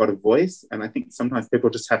they've got a voice, and I think sometimes people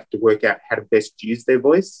just have to work out how to best use their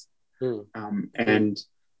voice. And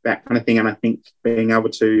that kind of thing. And I think being able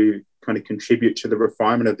to kind of contribute to the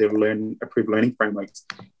refinement of their approved learning frameworks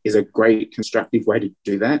is a great constructive way to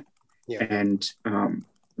do that. Yeah. And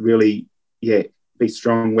really, be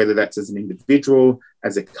strong, whether that's as an individual,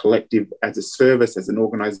 as a collective, as a service, as an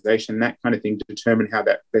organisation, that kind of thing, to determine how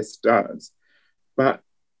that best does. But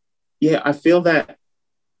yeah, I feel that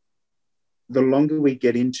the longer we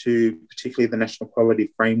get into particularly the National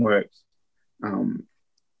Quality Framework,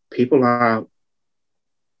 people are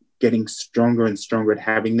getting stronger and stronger at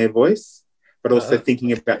having their voice, but also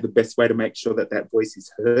thinking about the best way to make sure that that voice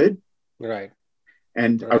is heard. Right.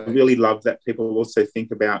 And I really love that people also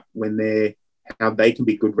think about how they can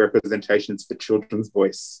be good representations for children's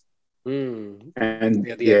voice. And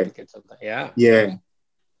the advocates of that. Yeah.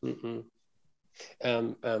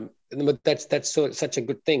 But that's such a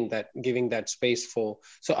good thing, that giving that space for.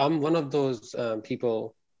 So I'm one of those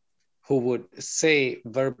people who would say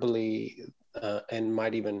verbally and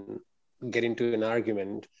might even get into an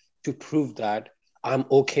argument to prove that I'm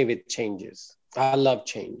okay with changes. I love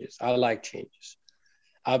changes. I like changes.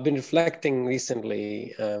 I've been reflecting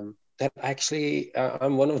recently that actually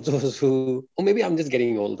I'm one of those who, or maybe I'm just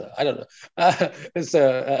getting older, I don't know. That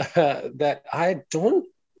I don't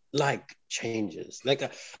like changes.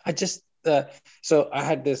 Like I just, so I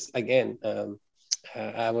had this again,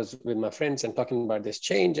 I was with my friends and talking about this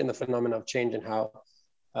change and the phenomenon of change and how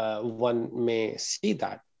one may see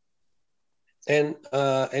that. And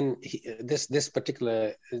this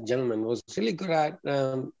particular gentleman was really good at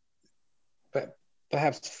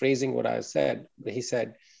perhaps phrasing what I said. He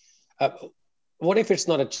said, what if it's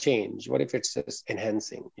not a change? What if it's just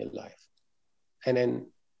enhancing your life? And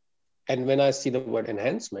when I see the word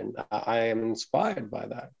enhancement, I am inspired by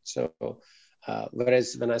that. So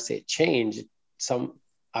whereas when I say change,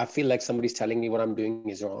 I feel like somebody's telling me what I'm doing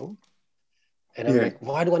is wrong. And I'm like,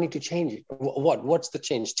 why do I need to change it? What's the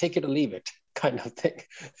change? Take it or leave it, kind of thing.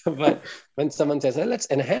 But when someone says, hey, let's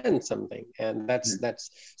enhance something, and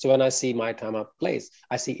that's so when I see My Time Up Place,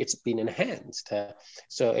 I see it's been enhanced.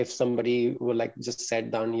 So if somebody would like just sat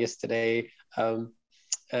down yesterday, going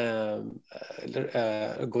through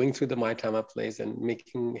the My Time Up Place and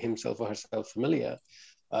making himself or herself familiar,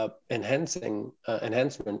 enhancement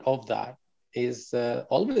of that is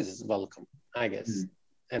always welcome, I guess.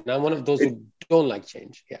 And I'm one of those who don't like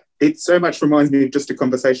change. Yeah. It so much reminds me of just a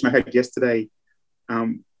conversation I had yesterday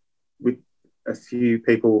with a few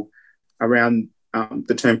people around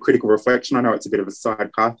the term critical reflection. I know it's a bit of a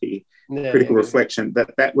side path here. Critical reflection,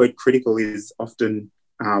 that word critical is often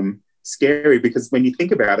scary, because when you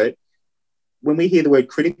think about it, when we hear the word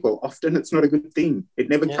critical, often it's not a good thing. It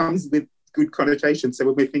never comes with good connotation. So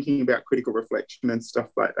when we're thinking about critical reflection and stuff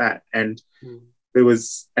like that, and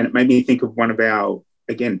it made me think of one of our,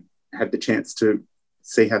 again, had the chance to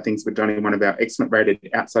see how things were done in one of our excellent rated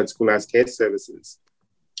outside school hours care services,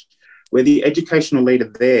 where the educational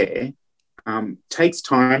leader there takes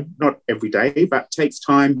time, not every day, but takes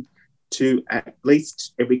time to at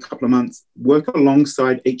least every couple of months work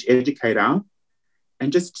alongside each educator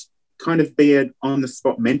and just kind of be an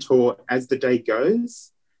on-the-spot mentor as the day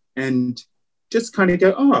goes, and just kind of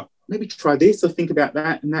go, oh, maybe try this or think about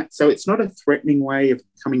that and that. So it's not a threatening way of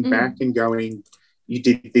coming back and going, you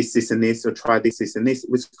did this, this, and this, or try this, this, and this. It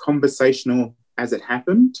was conversational as it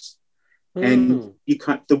happened. And you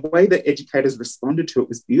can't, the way that educators responded to it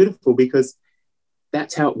was beautiful, because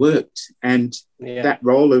that's how it worked. And that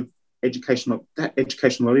role of educational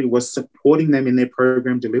leader was supporting them in their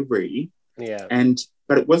program delivery.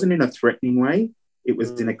 But it wasn't in a threatening way. It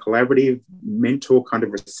was in a collaborative, mentor kind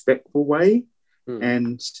of respectful way.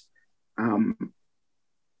 And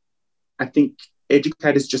I think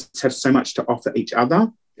educators just have so much to offer each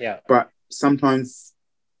other. But sometimes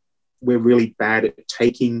we're really bad at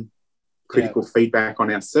taking critical feedback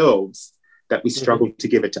on ourselves, that we struggle to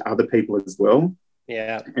give it to other people as well.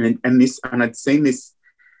 And I'd seen this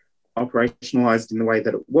operationalized in the way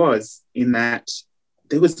that it was, in that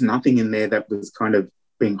there was nothing in there that was kind of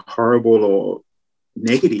being horrible or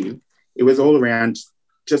negative. It was all around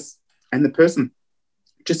and the person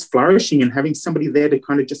just flourishing and having somebody there to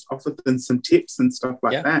kind of just offer them some tips and stuff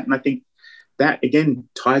like that. And I think that, again,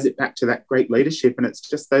 ties it back to that great leadership. And it's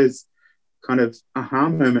just those kind of aha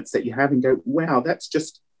moments that you have and go, wow,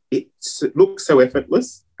 it looks so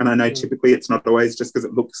effortless. And I know typically it's not always just because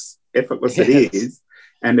it looks effortless. It is.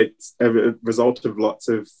 And it's a result of lots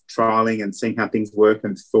of trialing and seeing how things work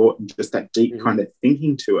and thought and just that deep kind of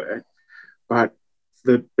thinking to it. But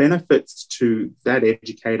the benefits to that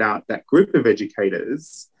educator, that group of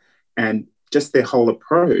educators, and just their whole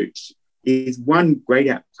approach is one, great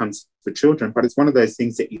outcomes for children, but it's one of those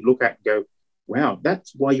things that you look at and go, wow,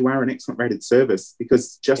 that's why you are an excellent rated service,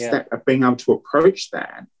 because just that being able to approach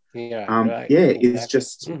that, is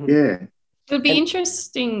just, It would be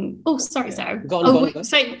interesting. Oh, sorry, Sarah.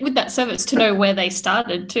 Say with that service, to know where they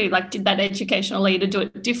started too. Like, did that educational leader do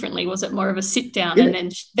it differently? Was it more of a sit down and then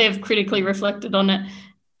they've critically reflected on it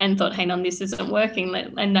and thought, hang on, this isn't working,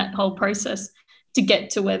 and that whole process to get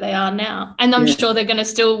to where they are now? And I'm sure they're going to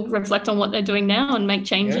still reflect on what they're doing now and make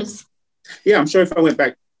changes. Yeah, I'm sure if I went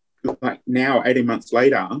back like now, 18 months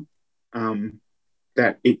later,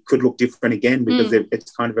 that it could look different again, because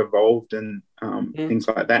it's kind of evolved and things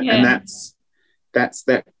like that. And that's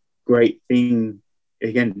that great thing.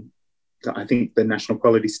 Again, I think the national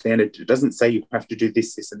quality standard, it doesn't say you have to do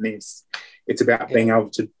this, this, and this. It's about being able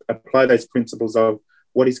to apply those principles of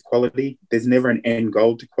what is quality. There's never an end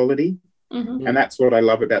goal to quality. And that's what I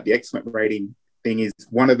love about the excellent rating thing, is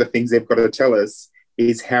one of the things they've got to tell us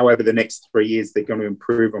is how over the next 3 years they're going to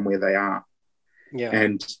improve on where they are.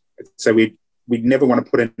 And so we never want to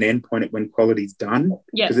put an end point at when quality's done,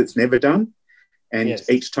 because it's never done. And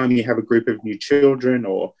each time you have a group of new children,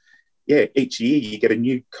 or each year you get a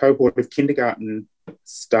new cohort of kindergarten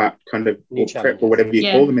start kind of, or prep, or whatever you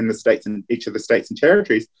call them in the states, and each of the states and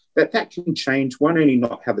territories, that can change one, only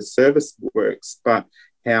not how the service works, but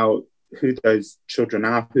who those children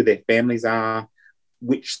are, who their families are,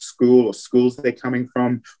 which school or schools they're coming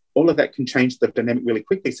from. All of that can change the dynamic really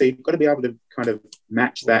quickly. So you've got to be able to kind of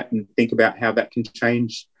match that and think about how that can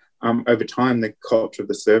change over time, the culture of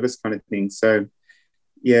the service kind of thing. So,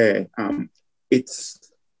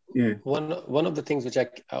 it's one of the things which I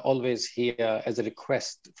always hear as a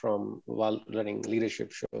request from while running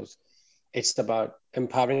leadership shows, it's about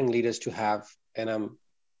empowering leaders to have, and I'm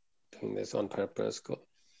doing this on purpose,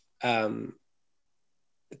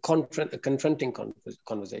 confronting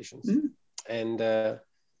conversations. And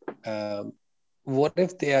what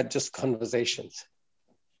if they are just conversations?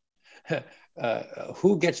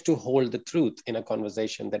 Who gets to hold the truth in a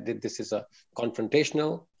conversation, that this is a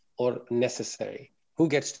confrontational or necessary? Who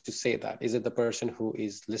gets to say that? Is it the person who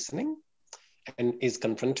is listening and is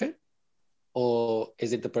confronted? Or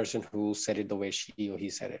is it the person who said it the way she or he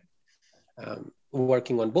said it?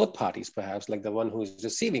 Working on both parties, perhaps, like the one who is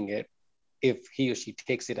receiving it, if he or she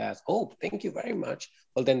takes it as, oh, thank you very much,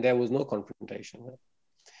 well, then there was no confrontation.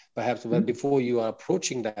 Perhaps before you are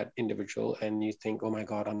approaching that individual and you think, oh my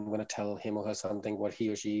God, I'm going to tell him or her something, what he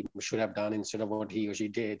or she should have done instead of what he or she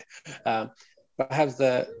did. Perhaps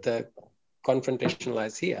the confrontation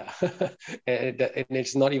lies here. and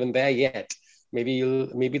it's not even there yet.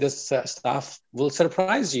 Maybe the staff will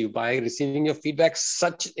surprise you by receiving your feedback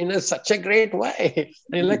such a great way.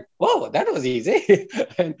 And you're like, whoa, that was easy.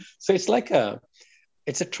 And so it's like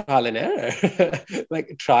it's a trial and error.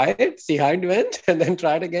 Like, try it, see how it went, and then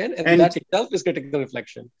try it again. And that itself is critical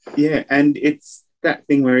reflection. Yeah, and it's that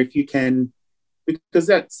thing where if you can, because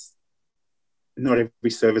that's not every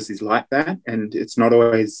service is like that, and it's not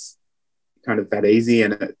always kind of that easy,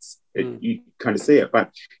 and you kind of see it.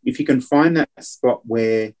 But if you can find that spot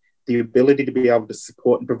where the ability to be able to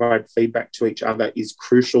support and provide feedback to each other is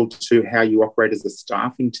crucial to how you operate as a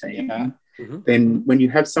staffing team, then when you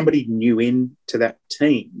have somebody new into that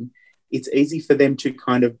team, it's easy for them to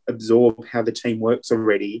kind of absorb how the team works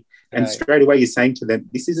already. And straight away you're saying to them,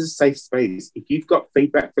 this is a safe space. If you've got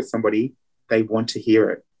feedback for somebody, they want to hear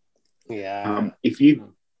it.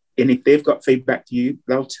 If they've got feedback to you,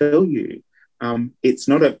 they'll tell you. It's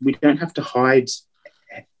not we don't have to hide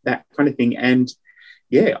that kind of thing. And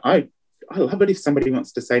yeah, I love it if somebody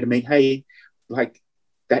wants to say to me, hey, like,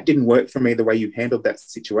 that didn't work for me the way you handled that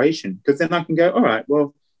situation. Because then I can go, all right,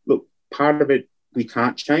 well, look, part of it we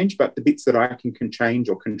can't change, but the bits that I can change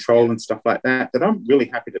or control and stuff like that I'm really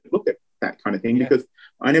happy to look at that kind of thing, because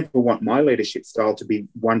I never want my leadership style to be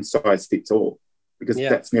one size fits all, because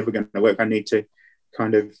that's never going to work. I need to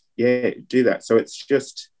kind of, do that. So it's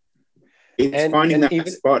just, it's finding that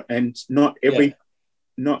spot, and not every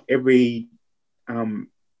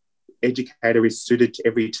educator is suited to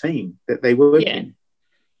every team that they work in.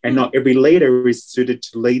 And not every leader is suited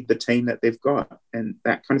to lead the team that they've got, and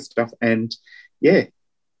that kind of stuff. And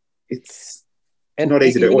it's not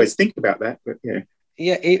easy to always think about that, but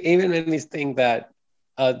even when we think that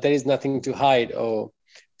there is nothing to hide, or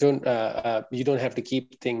you don't have to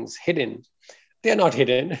keep things hidden, they're not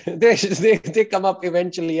hidden. They come up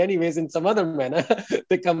eventually anyways in some other manner.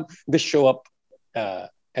 They show up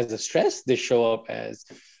as a stress. They show up as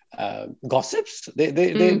gossips.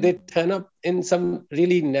 They turn up in some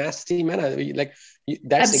really nasty manner. Like,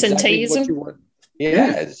 that's absenteeism. Exactly what you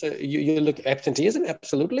want. So you look absenteeism,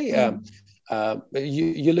 absolutely.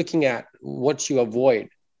 You're looking at what you avoid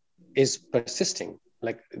is persisting.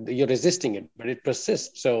 Like, you're resisting it, but it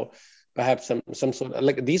persists. So perhaps some sort of,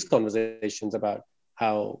 like, these conversations about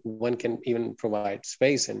how one can even provide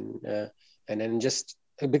space and then just,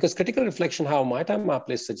 because critical reflection, how my time up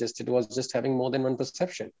list suggested, was just having more than one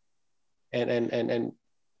perception. And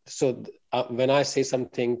so when I say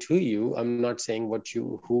something to you, I'm not saying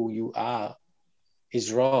who you are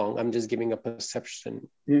is wrong. I'm just giving a perception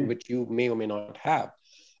which you may or may not have.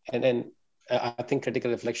 And then I think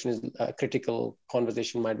critical reflection is a critical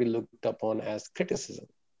conversation might be looked upon as criticism.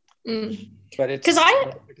 But it's because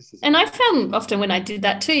I found often when I did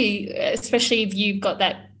that too, especially if you've got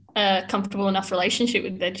that comfortable enough relationship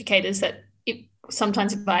with educators, that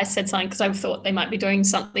sometimes if I said something because I thought they might be doing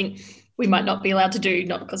something we might not be allowed to do,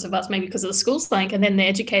 not because of us, maybe because of the school's blank, and then the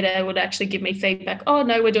educator would actually give me feedback. Oh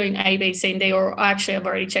no, we're doing A, B, C, and D, or actually I've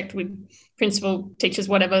already checked with principal, teachers,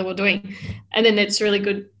 whatever we're doing. And then it's really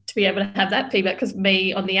good to be able to have that feedback, because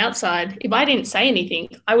me on the outside, if I didn't say anything,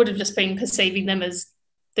 I would have just been perceiving them as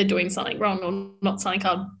they're doing something wrong, or not something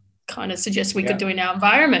I'd kind of suggest we could do in our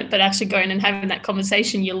environment. But actually going and having that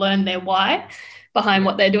conversation, you learn their why behind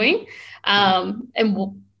what they're doing.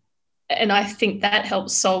 And I think that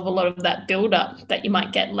helps solve a lot of that build-up that you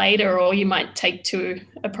might get later, or you might take to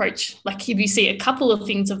approach. Like, if you see a couple of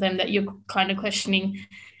things of them that you're kind of questioning,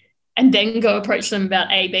 and then go approach them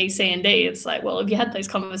about A, B, C, and D, it's like, well, if you had those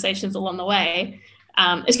conversations along the way,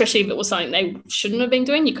 especially if it was something they shouldn't have been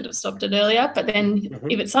doing, you could have stopped it earlier. But then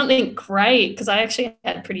if it's something great, because I actually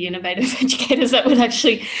had pretty innovative educators that would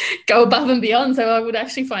actually go above and beyond. So I would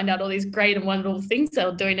actually find out all these great and wonderful things they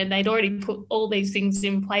were doing, and they'd already put all these things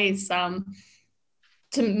in place to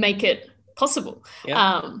make it possible.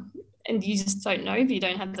 And you just don't know if you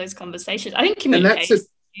don't have those conversations. I think communication is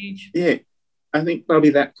huge. Yeah, I think, Bobby,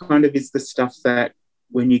 that kind of is the stuff that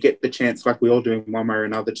when you get the chance, like we all do in one way or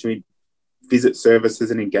another, to visit services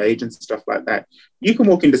and engage and stuff like that, you can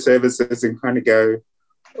walk into services and kind of go,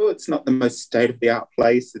 oh, it's not the most state-of-the-art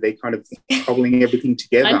place. They're kind of cobbling everything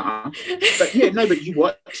together. But you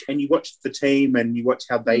watch the team, and you watch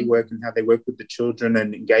how they work and how they work with the children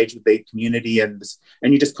and engage with their community, and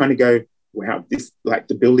you just kind of go, wow, this, like,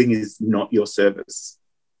 the building is not your service.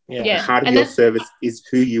 The heart of your service is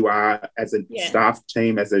who you are as a staff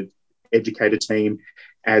team, as an educator team,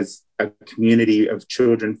 as a community of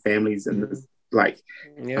children, families, and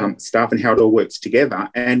staff, and how it all works together.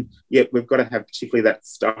 And we've got to have particularly that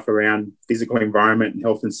stuff around physical environment and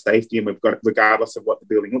health and safety, and we've got, regardless of what the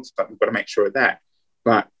building looks like, we've got to make sure of that.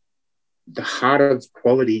 But the heart of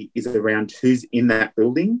quality is around who's in that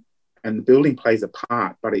building, and the building plays a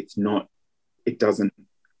part, but it doesn't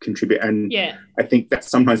contribute. And I think that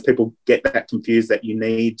sometimes people get that confused, that you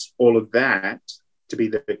need all of that to be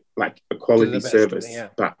a quality service,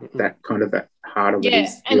 but that kind of that heart of it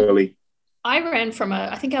is really. I ran from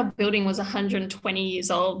I think our building was 120 years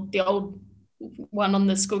old, the old one on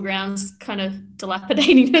the school grounds, kind of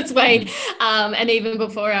dilapidating its way. And even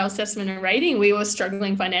before our assessment and rating, we were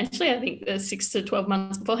struggling financially. I think the 6 to 12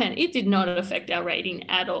 months beforehand, it did not affect our rating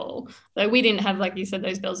at all. Though we didn't have, like you said,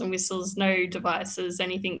 those bells and whistles, no devices,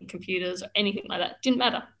 anything, computers, or anything like that. Didn't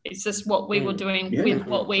matter. It's just what we were doing with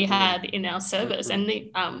what we had in our service. And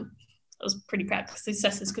I was pretty proud because the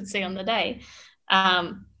assessors could see on the day.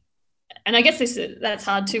 And I guess that's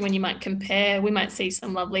hard too when you might compare. We might see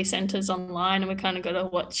some lovely centres online, and we kind of got to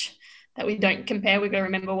watch that we don't compare. We've got to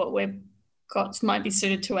remember what we've got might be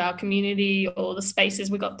suited to our community or the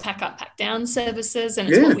spaces. We've got pack up, pack down services, and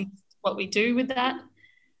it's what we do with that.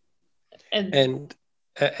 And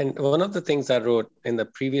one of the things I wrote in the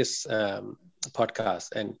previous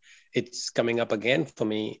podcast, and it's coming up again for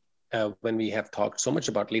me when we have talked so much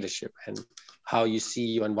about leadership and how you see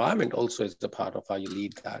your environment also is a part of how you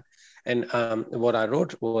lead that. And what I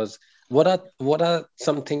wrote was, what are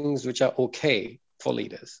some things which are okay for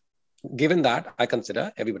leaders? Given that I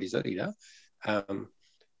consider everybody's a leader,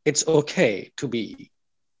 it's okay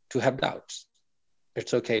to have doubts.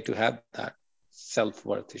 It's okay to have that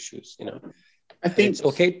self-worth issues, I think it's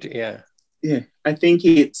okay to, I think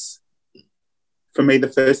it's, for me, the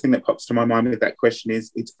first thing that pops to my mind with that question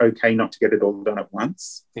is it's okay not to get it all done at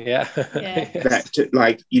once.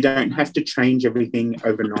 That you don't have to change everything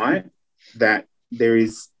overnight. That there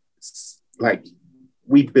is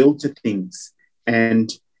we build to things,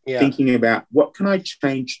 and thinking about what can I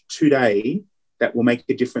change today that will make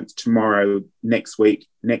a difference tomorrow, next week,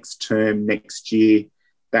 next term, next year,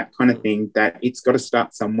 that kind of thing. That it's got to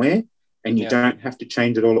start somewhere, and you don't have to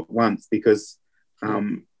change it all at once, because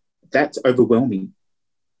that's overwhelming.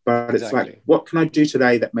 But it's like, what can I do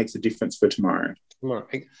today that makes a difference for tomorrow?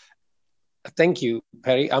 Thank you,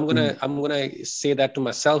 Perry. I'm gonna say that to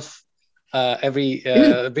myself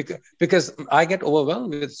because I get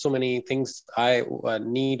overwhelmed with so many things I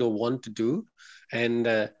need or want to do, and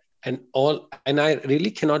I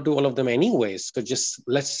really cannot do all of them anyways. So just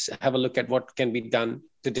let's have a look at what can be done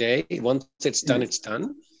today. Once it's done, it's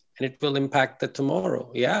done, and it will impact the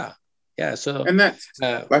tomorrow. So, and that's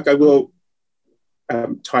I will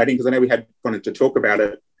tie it in, because I know we had wanted to talk about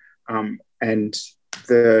it, and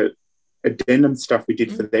the addendum stuff we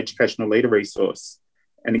did for the educational leader resource,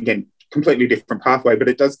 and again, completely different pathway, but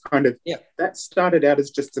it does kind of that started out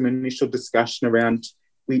as just an initial discussion around.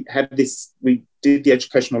 We did the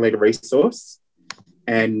educational leader resource,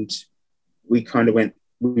 and we kind of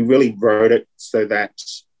we really wrote it so that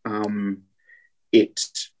it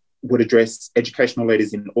would address educational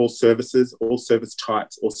leaders in all services, all service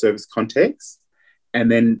types, all service contexts.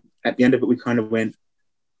 And then at the end of it, we kind of went,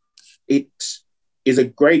 it is a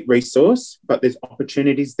great resource, but there's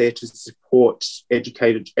opportunities there to support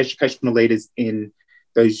educational leaders in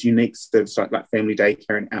those unique services like family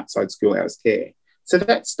daycare and outside school hours care. So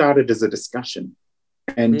that started as a discussion.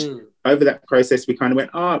 And over that process, we kind of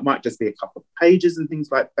went, it might just be a couple of pages and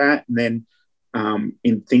things like that. And then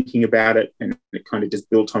in thinking about it, and it kind of just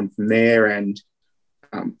built on from there, and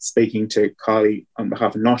speaking to Kylie on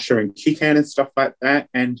behalf of Nosha and QCAN and stuff like that.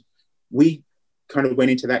 And we kind of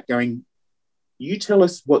went into that going, you tell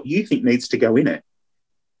us what you think needs to go in it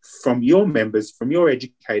from your members, from your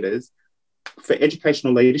educators, for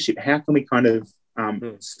educational leadership. How can we kind of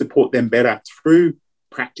support them better through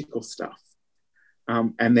practical stuff?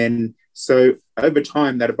 And then, so over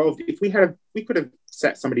time that evolved. If we could have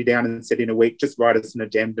sat somebody down and said, in a week, just write us an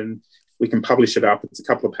addendum, we can publish it up. It's a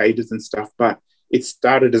couple of pages and stuff, but it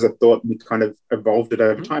started as a thought, and we kind of evolved it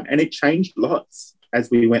over time, and it changed lots as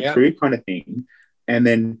we went through, kind of thing. And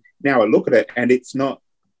then now I look at it, and it's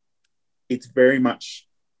very much,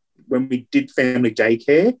 when we did family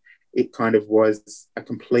daycare, it kind of was a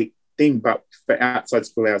complete thing, but for outside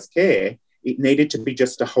school hours care, it needed to be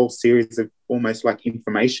just a whole series of almost like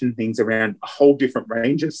information things around a whole different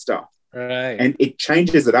range of stuff. Right. And it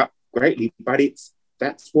changes it up greatly, but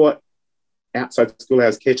that's what outside school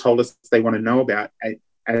hours care told us they want to know about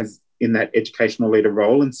as in that educational leader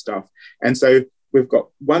role and stuff. And so we've got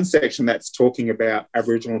one section that's talking about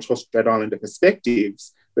Aboriginal and Torres Strait Islander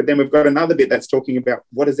perspectives, but then we've got another bit that's talking about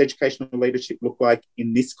what does educational leadership look like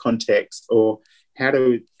in this context, or how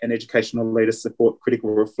do an educational leader support critical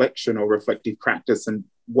reflection or reflective practice, and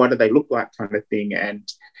what do they look like, kind of thing.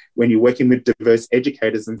 And when you're working with diverse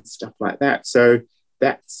educators and stuff like that. So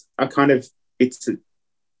that's a kind of, it's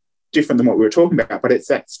different than what we were talking about, but it's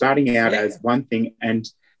that starting out as one thing and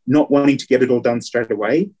not wanting to get it all done straight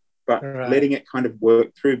away, but letting it kind of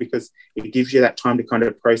work through, because it gives you that time to kind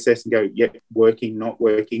of process and go, yeah, working, not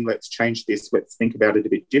working, let's change this, let's think about it a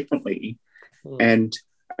bit differently. And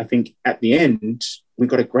I think at the end, we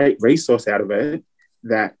got a great resource out of it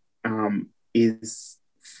that is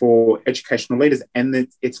for educational leaders. And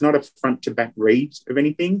it's not a front to back read of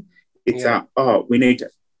anything. It's, we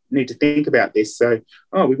need to think about this. So,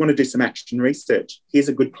 we want to do some action research. Here's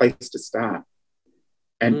a good place to start.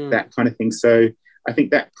 And that kind of thing. So I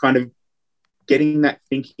think that kind of getting that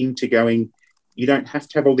thinking to going, you don't have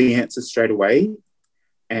to have all the answers straight away,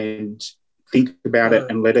 and think about it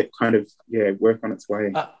and let it kind of, work on its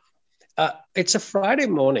way. It's a Friday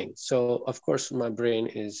morning. So, of course, my brain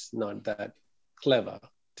is not that clever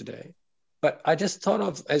today. But I just thought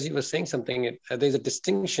of, as you were saying something, there's a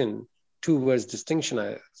distinction, 2 words distinction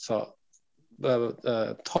I saw,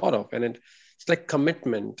 thought of, and it's like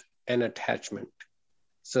commitment and attachment.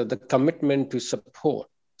 So the commitment to support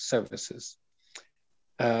services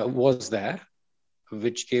was there,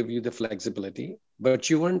 which gave you the flexibility, but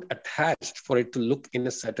you weren't attached for it to look in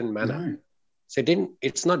a certain manner. No. So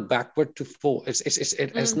it's not backward to forward.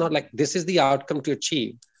 It's not like this is the outcome to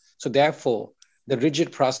achieve. So therefore, the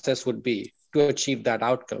rigid process would be to achieve that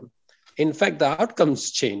outcome. In fact, the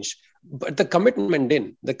outcomes changed, but the commitment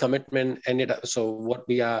didn't. The commitment ended up. So what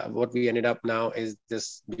we ended up now is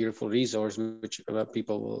this beautiful resource, which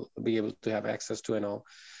people will be able to have access to and all.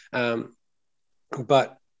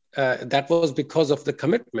 But that was because of the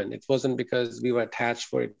commitment. It wasn't because we were attached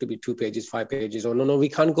for it to be 2 pages, 5 pages, or no, we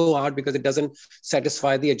can't go out because it doesn't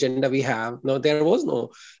satisfy the agenda we have. No, there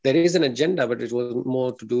is an agenda, but it was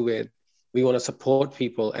more to do with, we want to support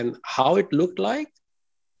people, and how it looked like,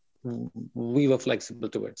 we were flexible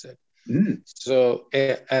towards it. So,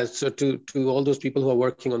 so to all those people who are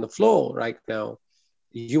working on the floor right now,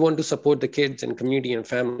 you want to support the kids and community and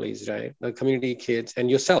families, right? The community, kids,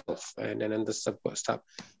 and yourself, and the support stuff.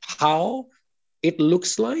 How it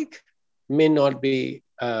looks like may not be.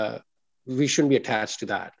 We shouldn't be attached to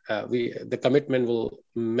that. The commitment will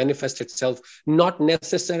manifest itself, not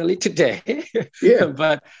necessarily today,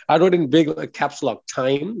 but I wrote in big caps lock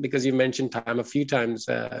time, because you mentioned time a few times,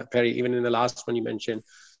 Perry. Even in the last one, you mentioned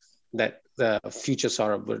that the future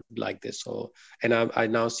Saurabh would like this. So, and I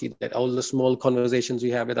now see that all the small conversations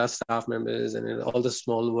we have with our staff members and all the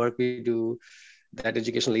small work we do, that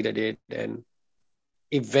education leader did, and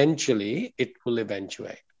eventually it will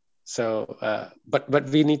eventuate. So, but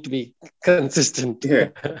we need to be consistent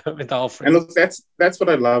with our friends. And look, that's what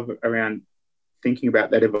I love around thinking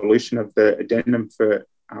about that evolution of the addendum for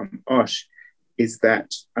OSH, is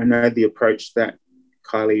that I know the approach that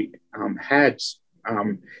Kylie had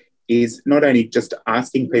is not only just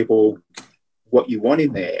asking people what you want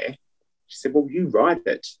in there. She said, well, you write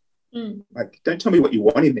it. Like, don't tell me what you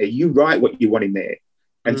want in there. You write what you want in there.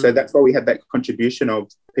 And so that's why we had that contribution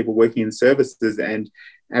of people working in services and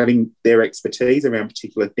having their expertise around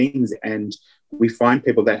particular things. And we find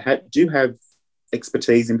people that do have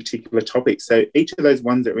expertise in particular topics. So each of those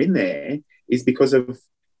ones that are in there is because of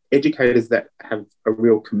educators that have a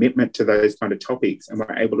real commitment to those kind of topics and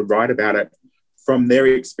were able to write about it from their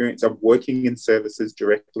experience of working in services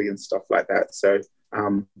directly and stuff like that. So,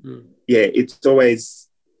 it's always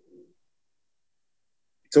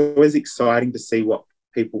exciting to see what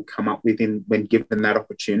people come up with when given that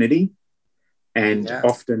opportunity. And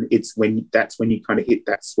often that's when you kind of hit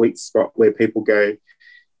that sweet spot where people go,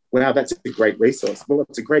 wow, that's a great resource. Well,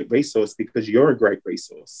 it's a great resource because you're a great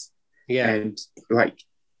resource. Yeah. And like,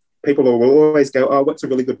 people will always go, oh, what's a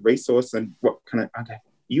really good resource? And what kind of, okay,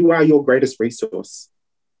 you are your greatest resource.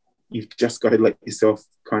 You've just got to let yourself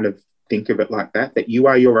kind of think of it like that you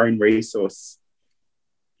are your own resource.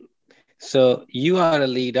 So you are a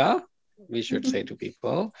leader, we should say to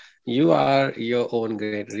people, you are your own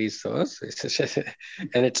great resource.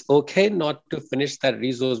 And it's okay not to finish that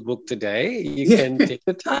resource book today. You can take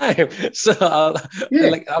the time. So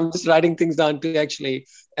I'm just writing things down to actually,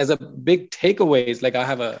 as a big takeaways, like I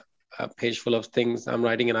have a page full of things I'm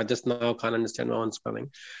writing, and I just now can't understand my own spelling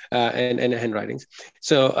and handwritings.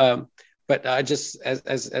 So, but I just,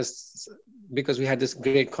 as because we had this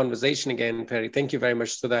great conversation again, Perry, thank you very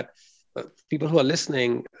much, so that people who are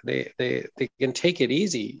listening, they can take it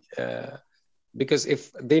easy, because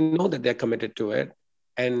if they know that they're committed to it,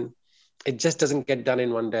 and it just doesn't get done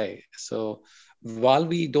in one day. So while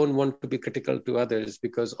we don't want to be critical to others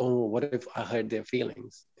because, oh, what if I hurt their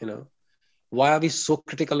feelings, why are we so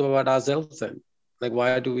critical about ourselves then? Like,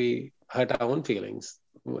 why do we hurt our own feelings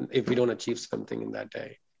if we don't achieve something in that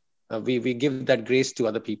day? we give that grace to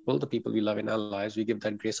other people, the people we love in our lives. We give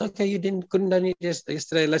that grace. Okay, you couldn't do it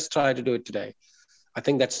yesterday. Let's try to do it today. I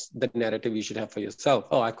think that's the narrative you should have for yourself.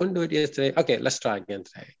 Oh, I couldn't do it yesterday. Okay, let's try again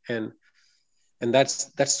today. And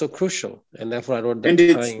that's so crucial. And therefore I wrote that.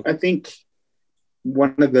 And I think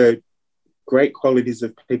one of the great qualities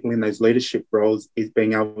of people in those leadership roles is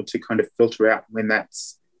being able to kind of filter out when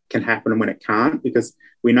that's can happen and when it can't, because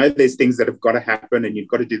we know there's things that have got to happen and you've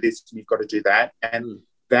got to do this and you've got to do that. And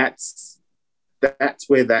that's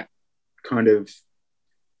where that kind of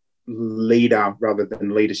leader rather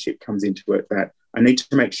than leadership comes into it, that I need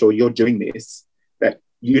to make sure you're doing this, that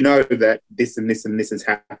you know that this and this and this has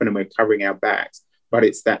happened and we're covering our backs, but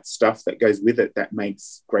it's that stuff that goes with it that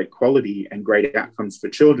makes great quality and great outcomes for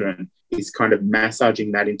children, is kind of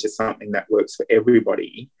massaging that into something that works for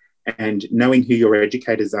everybody, and knowing who your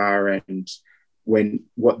educators are and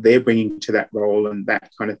what they're bringing to that role and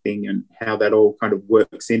that kind of thing, and how that all kind of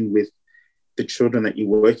works in with the children that you're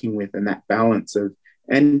working with, and that balance of,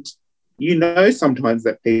 and sometimes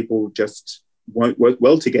that people just won't work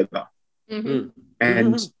well together. Mm-hmm.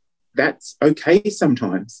 And that's okay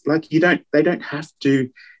sometimes. Like they don't have to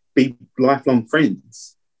be lifelong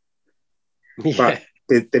friends. Yeah.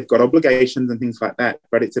 But they've got obligations and things like that.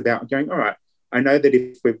 But it's about going, all right, I know that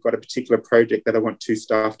if we've got a particular project that I want two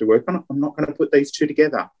staff to work on, I'm not going to put these two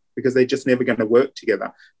together because they're just never going to work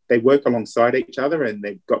together. They work alongside each other and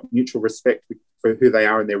they've got mutual respect for who they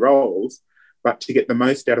are in their roles. But to get the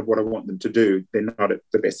most out of what I want them to do, they're not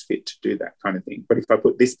the best fit to do that kind of thing. But if I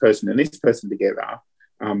put this person and this person together,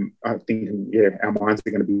 I think, our minds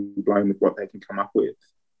are going to be blown with what they can come up with.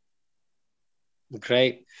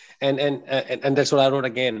 Great. And that's what I wrote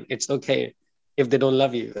again. It's okay if they don't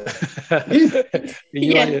love you.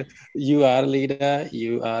 You are a leader,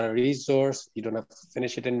 you are a resource, you don't have to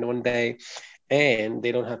finish it in one day, and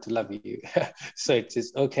they don't have to love you. So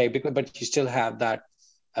it's okay, but you still have that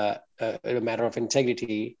a matter of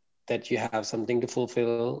integrity, that you have something to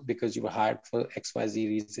fulfill because you were hired for XYZ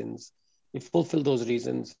reasons. You fulfill those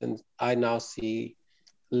reasons, and I now see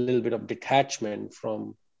a little bit of detachment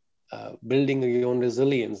from building your own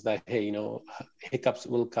resilience, that, hey, hiccups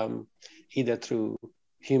will come either through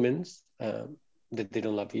humans that they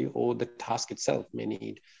don't love you, or the task itself may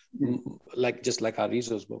need, just like our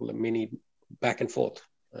resource model, may need back and forth.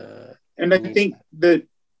 And I think that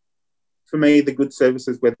for me, the good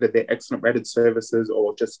services, whether they're excellent rated services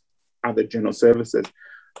or just other general services,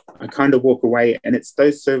 I kind of walk away, and it's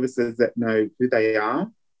those services that know who they are,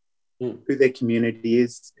 who their community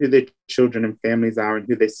is, who their children and families are, and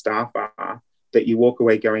who their staff are, that you walk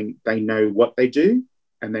away going, they know what they do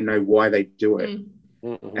and they know why they do it.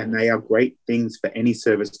 And they are great things for any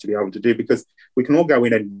service to be able to do, because we can all go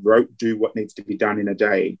in and do what needs to be done in a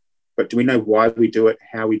day, but do we know why we do it,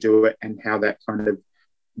 how we do it, and how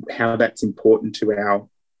that's important to our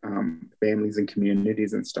families and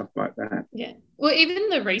communities and stuff like that. Yeah. Well, even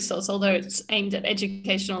the resource, although it's aimed at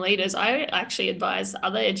educational leaders, I actually advise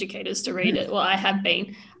other educators to read it. Well, I have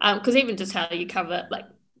been, because even just how you cover,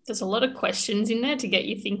 there's a lot of questions in there to get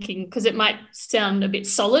you thinking, because it might sound a bit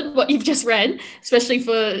solid what you've just read, especially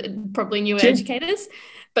for probably newer educators.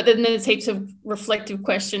 But then there's heaps of reflective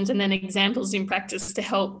questions and then examples in practice to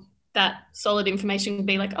help that solid information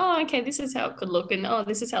be like, oh, okay, this is how it could look, and oh,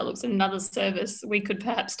 this is how it looks in another service. We could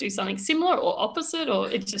perhaps do something similar or opposite, or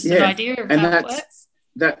it's just an idea of how it works.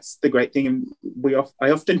 That's the great thing. And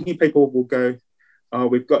I often hear people will go, oh,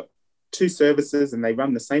 we've got two services and they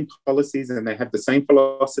run the same policies and they have the same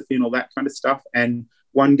philosophy and all that kind of stuff, and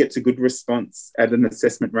one gets a good response at an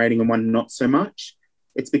assessment rating and one not so much.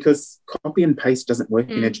 It's because copy and paste doesn't work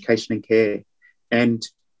in education and care, and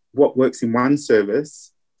what works in one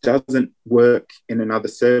service doesn't work in another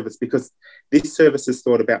service, because this service has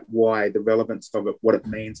thought about why, the relevance of it, what it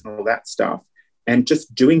means and all that stuff, and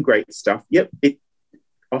just doing great stuff. Yep, it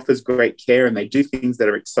offers great care and they do things that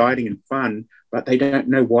are exciting and fun, but they don't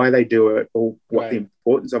know why they do it or what the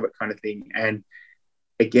importance of it kind of thing. And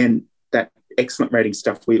again, that excellent rating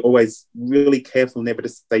stuff, we're always really careful never to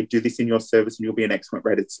say, do this in your service and you'll be an excellent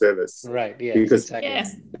rated service. Right, yeah. Because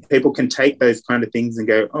people can take those kind of things and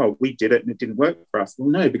go, oh, we did it and it didn't work for us. Well,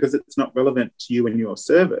 no, because it's not relevant to you and your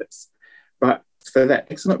service. But for that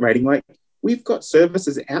excellent rating, we've got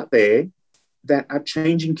services out there that are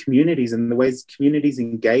changing communities and the ways communities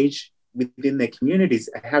engage within their communities,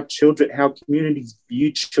 how communities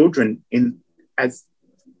view children as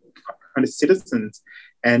kind of citizens,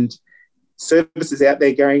 and services out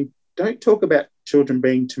there going, don't talk about children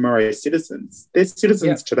being tomorrow's citizens. They're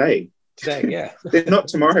citizens today. They're not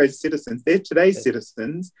tomorrow's citizens. They're today's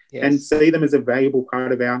citizens, and see them as a valuable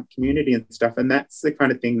part of our community and stuff. And that's the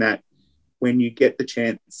kind of thing that when you get the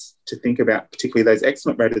chance to think about, particularly those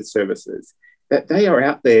excellent rated services, that they are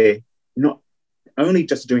out there not only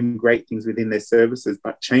just doing great things within their services,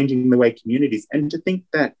 but changing the way communities, and to think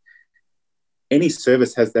that any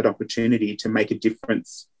service has that opportunity to make a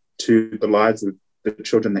difference to the lives of the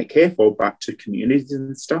children they care for, but to communities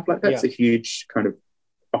and stuff like that's a huge kind of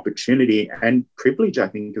opportunity and privilege, I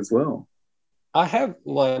think, as well. I have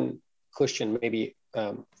one question, maybe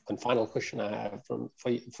one final question I have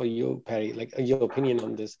for you, Perry, like your opinion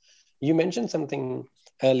on this. You mentioned something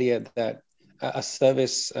earlier that a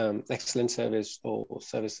service, excellent service or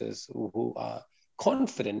services who are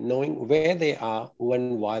confident knowing where they are,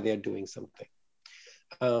 when, why they're doing something.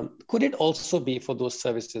 Could it also be for those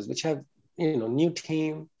services which have, new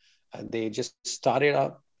team, they just started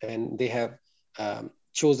up and they have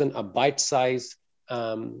chosen a bite-sized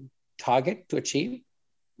target to achieve,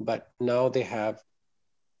 but now they have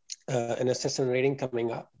an assessment rating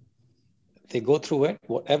coming up. They go through it,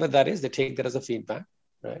 whatever that is, they take that as a feedback,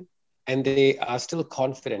 right? And they are still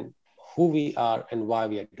confident who we are and why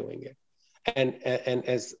we are doing it. And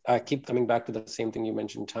as I keep coming back to the same thing you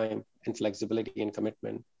mentioned, time and flexibility and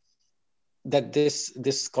commitment, that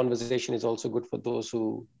this conversation is also good for those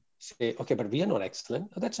who say, okay, but we are not excellent.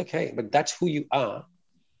 Oh, that's okay, but that's who you are.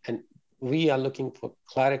 And we are looking for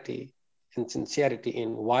clarity and sincerity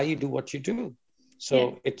in why you do what you do.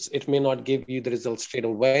 So it may not give you the results straight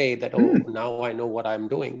away that, now I know what I'm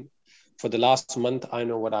doing. For the last month, I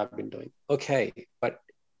know what I've been doing. Okay, but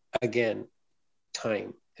again,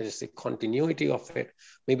 time. There is a continuity of it.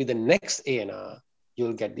 Maybe the next A&R,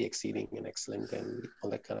 you'll get the exceeding and excellent and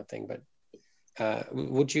all that kind of thing. But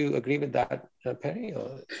would you agree with that, Perry?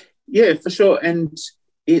 Or? Yeah, for sure. And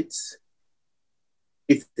it's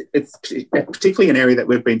particularly an area that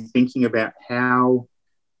we've been thinking about how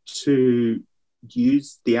to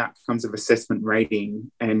use the outcomes of assessment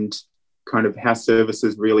rating and kind of how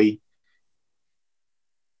services really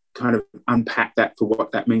kind of unpack that for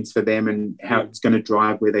what that means for them and how it's going to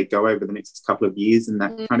drive where they go over the next couple of years and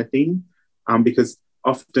that kind of thing. Because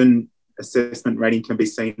often assessment rating can be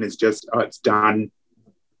seen as just, oh, it's done,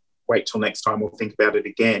 wait till next time, we'll think about it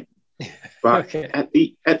again. But at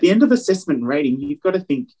the end of assessment rating, you've got to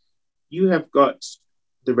think you have got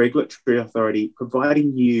the regulatory authority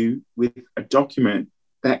providing you with a document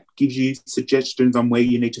that gives you suggestions on where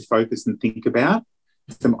you need to focus and think about,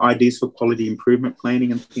 some ideas for quality improvement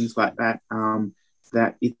planning and things like that,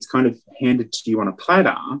 that it's kind of handed to you on a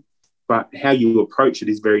platter, but how you approach it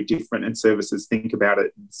is very different and services think about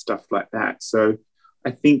it and stuff like that. So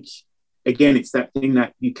I think, again, it's that thing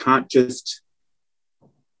that you can't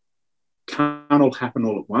all happen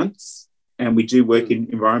all at once. And we do work in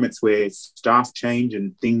environments where staff change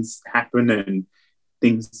and things happen and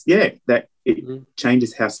things, that it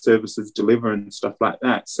changes how services deliver and stuff like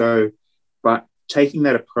that. So, but taking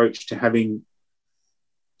that approach to having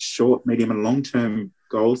short, medium and long-term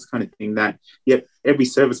goals kind of thing that, every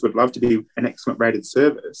service would love to be an excellent rated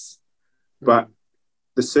service, but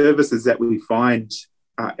the services that we find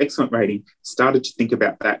excellent rating started to think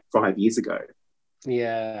about that 5 years ago.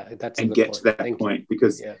 Yeah, that's and get to that point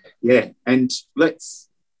because and let's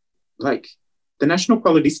the national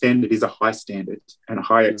quality standard is a high standard and a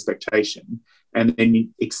high expectation, and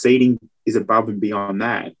then exceeding is above and beyond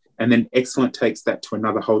that, and then excellent takes that to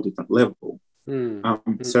another whole different level.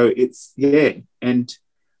 So it's and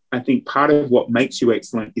I think part of what makes you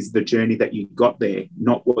excellent is the journey that you got there,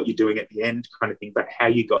 not what you're doing at the end kind of thing, but how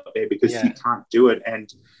you got there, because you can't do it.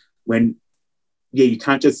 And when you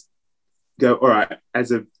can't just go, all right,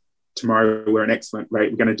 as of tomorrow, we're an excellent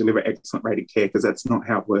rate, we're going to deliver excellent rated care, because that's not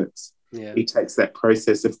how it works. It takes that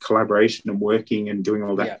process of collaboration and working and doing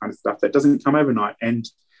all that kind of stuff that doesn't come overnight. And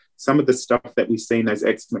some of the stuff that we see in those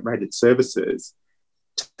excellent rated services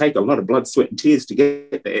take a lot of blood, sweat and tears to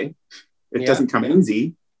get there. It doesn't come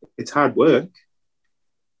easy. It's hard work.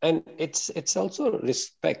 And it's also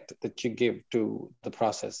respect that you give to the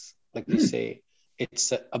process. Like you say,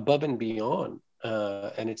 it's above and beyond.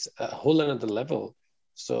 And it's a whole another level.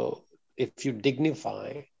 So if you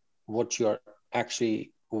dignify what you're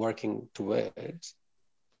actually working towards,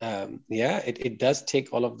 it does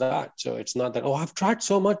take all of that. So it's not that, I've tried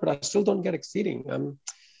so much, but I still don't get exceeding.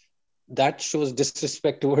 That shows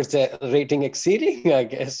disrespect towards the rating exceeding, I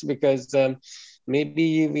guess, because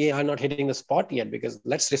maybe we are not hitting the spot yet, because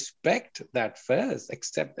let's respect that first,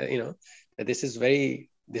 accept that, that this is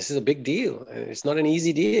a big deal. It's not an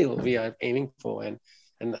easy deal we are aiming for. And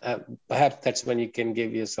perhaps that's when you can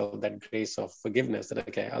give yourself that grace of forgiveness that,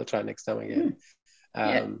 okay, I'll try next time again.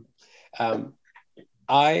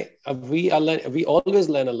 We always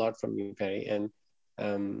learn a lot from you, Perry. And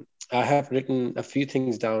I have written a few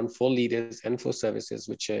things down for leaders and for services,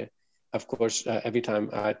 which of course, every time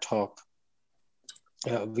I talk,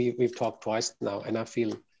 we've talked twice now, and I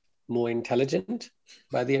feel more intelligent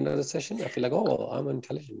by the end of the session. I feel like, oh, I'm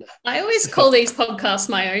intelligent now. I always call these podcasts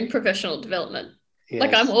my own professional development. Yes.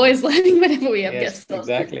 Like I'm always learning whenever we have guests on.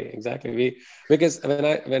 Exactly. Because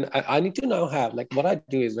when I need to now have, like, what I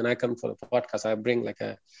do is when I come for the podcast, I bring like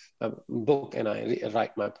a book and I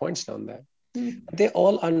write my points down there. They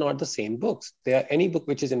all are not the same books. They are any book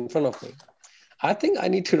which is in front of me. I think I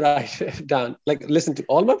need to write down, like, listen to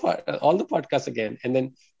all the podcasts again, and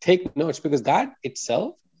then take notes, because that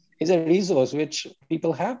itself is a resource which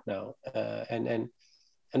people have now, and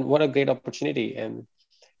what a great opportunity. And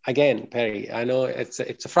again, Perry, I know it's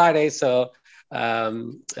a Friday, so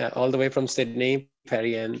all the way from Sydney,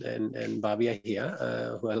 Perry and Barbi are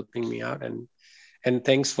here, who are helping me out, and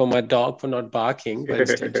thanks for my dog for not barking, but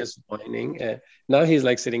instead just whining. Now he's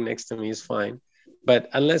like sitting next to me, he's fine. But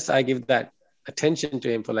unless I give that attention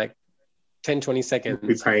to him for like 10-20 seconds,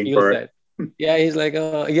 he's paying for it. Yeah, he's like,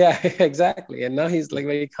 oh yeah, exactly. And now he's like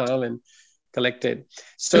very calm and collected.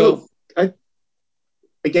 So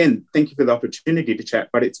again, thank you for the opportunity to chat,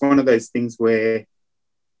 but it's one of those things where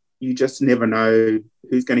you just never know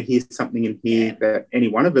who's going to hear something in here that any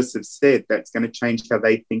one of us have said that's going to change how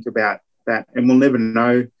they think about that, and we'll never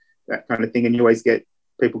know that kind of thing. And you always get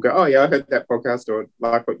people go, oh yeah, I heard that podcast, or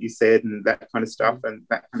like what you said, and that kind of stuff and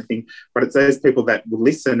that kind of thing. But it's those people that will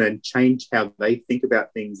listen and change how they think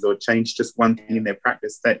about things, or change just one thing in their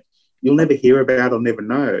practice that you'll never hear about or never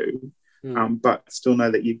know, but still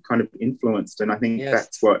know that you've kind of influenced. And I think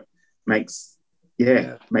that's what makes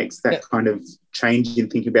that kind of change in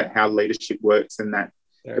thinking about how leadership works, and that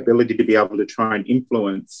ability to be able to try and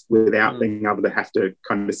influence without being able to have to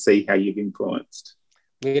kind of see how you've influenced.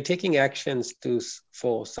 We are taking actions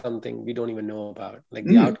for something we don't even know about, like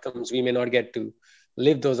the outcomes. We may not get to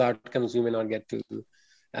live those outcomes. We may not get to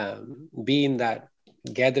be in that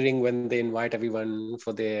gathering when they invite everyone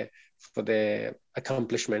for their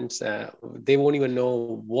accomplishments. They won't even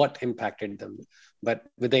know what impacted them. But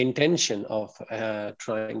with the intention of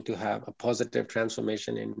trying to have a positive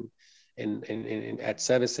transformation in at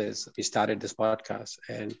services, we started this podcast,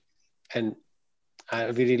 and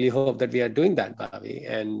we really hope that we are doing that, Barbi.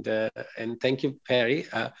 And thank you, Perry,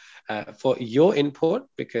 for your input,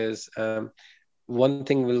 because one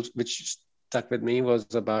thing which stuck with me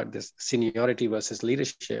was about this seniority versus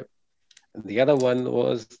leadership. And the other one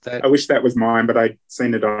was that... I wish that was mine, but I'd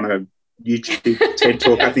seen it on a YouTube TED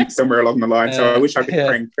Talk, I think, somewhere along the line. So I wish I could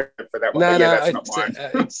bring credit for that one. No, that's not mine.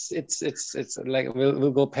 It's like,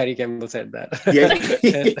 we'll go Perry Campbell said that.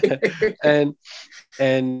 Yeah.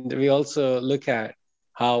 and we also look at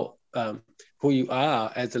how who you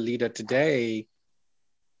are as a leader today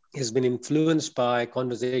has been influenced by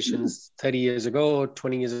conversations 30 years ago,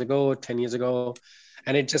 20 years ago, 10 years ago.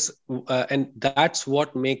 And it just, and that's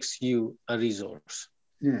what makes you a resource.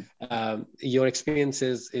 Your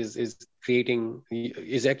experiences is creating,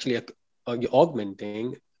 is actually you're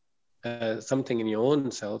augmenting something in your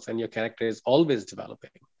own self, and your character is always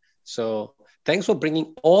developing. So thanks for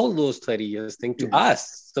bringing all those 30 years thing to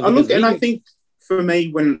us. So I think for me,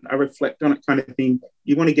 when I reflect on it kind of thing,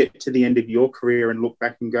 you want to get to the end of your career and look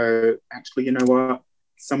back and go, actually, you know what?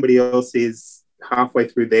 Somebody else is halfway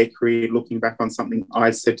through their career looking back on something I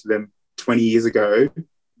said to them 20 years ago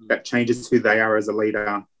that changes who they are as a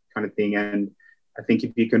leader, kind of thing. And I think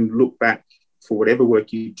if you can look back for whatever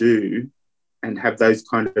work you do and have those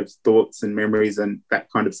kind of thoughts and memories and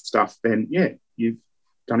that kind of stuff, then you've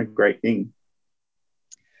done a great thing.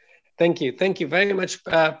 Thank you very much,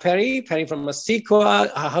 Perry from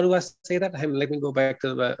ACECQA. How do I say that? Let me go back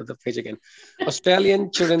to the page again.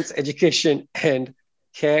 Australian Children's Education and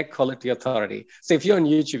Care Quality Authority. So if you're on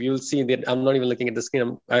YouTube, you'll see that I'm not even looking at the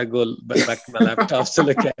screen. I go back to my laptop to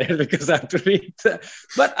look at it because I have to read.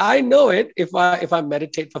 But I know it if I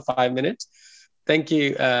meditate for 5 minutes. Thank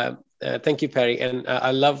you, Perry. And I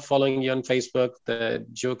love following you on Facebook. The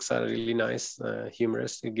jokes are really nice,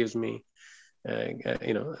 humorous. It gives me,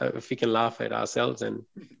 if we can laugh at ourselves, and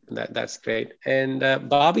that's great. And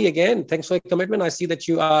Barbi, again, thanks for your commitment. I see that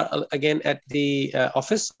you are again at the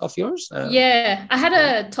office of yours. I had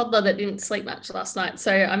a toddler that didn't sleep much last night,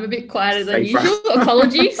 so I'm a bit quieter than usual.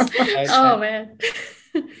 Apologies. Man.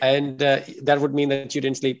 And that would mean that you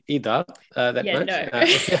didn't sleep either that much.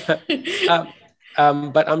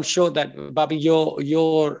 No. But I'm sure that, Barbi,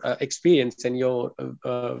 your experience and your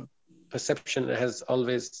perception has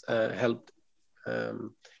always helped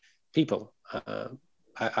people.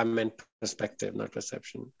 I meant perspective, not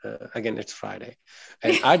perception. Again, it's Friday.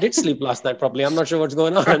 And I did sleep last night properly. I'm not sure what's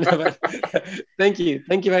going on. But thank you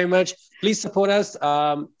very much. Please support us.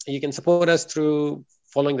 You can support us through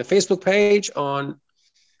following the Facebook page on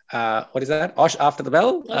what is that? Osh After the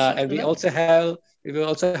Bell. And we also have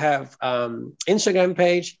Instagram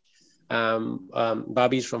page.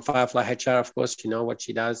 Barbi's from Firefly HR, of course, you know what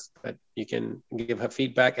she does, but you can give her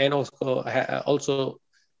feedback and also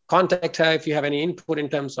contact her if you have any input in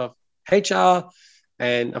terms of HR.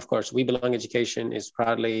 And of course, We Belong Education is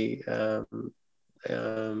proudly a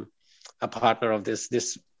partner of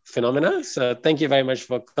this phenomena. So thank you very much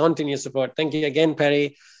for continuous support. Thank you again,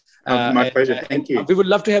 Perry. My pleasure. Thank you. We would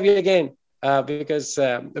love to have you again because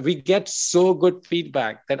we get so good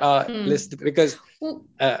feedback that our list, because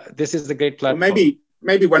this is the great platform. Well,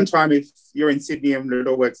 maybe one time if you're in Sydney and it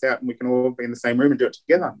all works out and we can all be in the same room and do it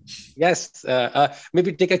together. Yes.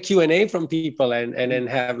 Maybe take a Q&A from people and then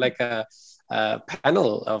have like a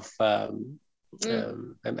panel of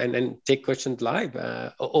and take questions live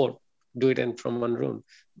or do it from one room.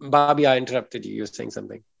 Barbi, I interrupted you. You were saying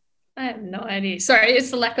something. I have no idea. Sorry,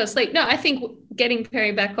 it's the lack of sleep. No, I think getting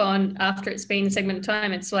Perry back on after it's been a segment of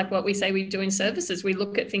time, it's like what we say we do in services. We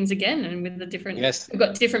look at things again and with the different, we've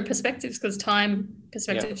got different perspectives because time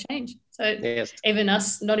perspectives change. So even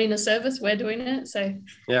us not in a service, we're doing it. So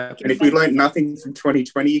yeah. And if we learned nothing from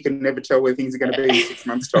 2020, you can never tell where things are going to be in 6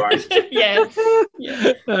 months' time.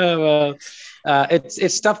 Well,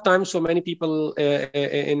 it's tough times for many people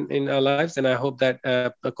in our lives, and I hope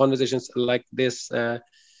that conversations like this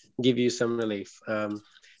give you some relief.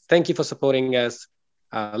 Thank you for supporting us.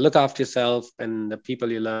 Look after yourself and the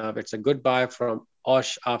people you love. It's a goodbye from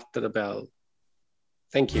Osh After the Bell.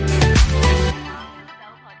 Thank you.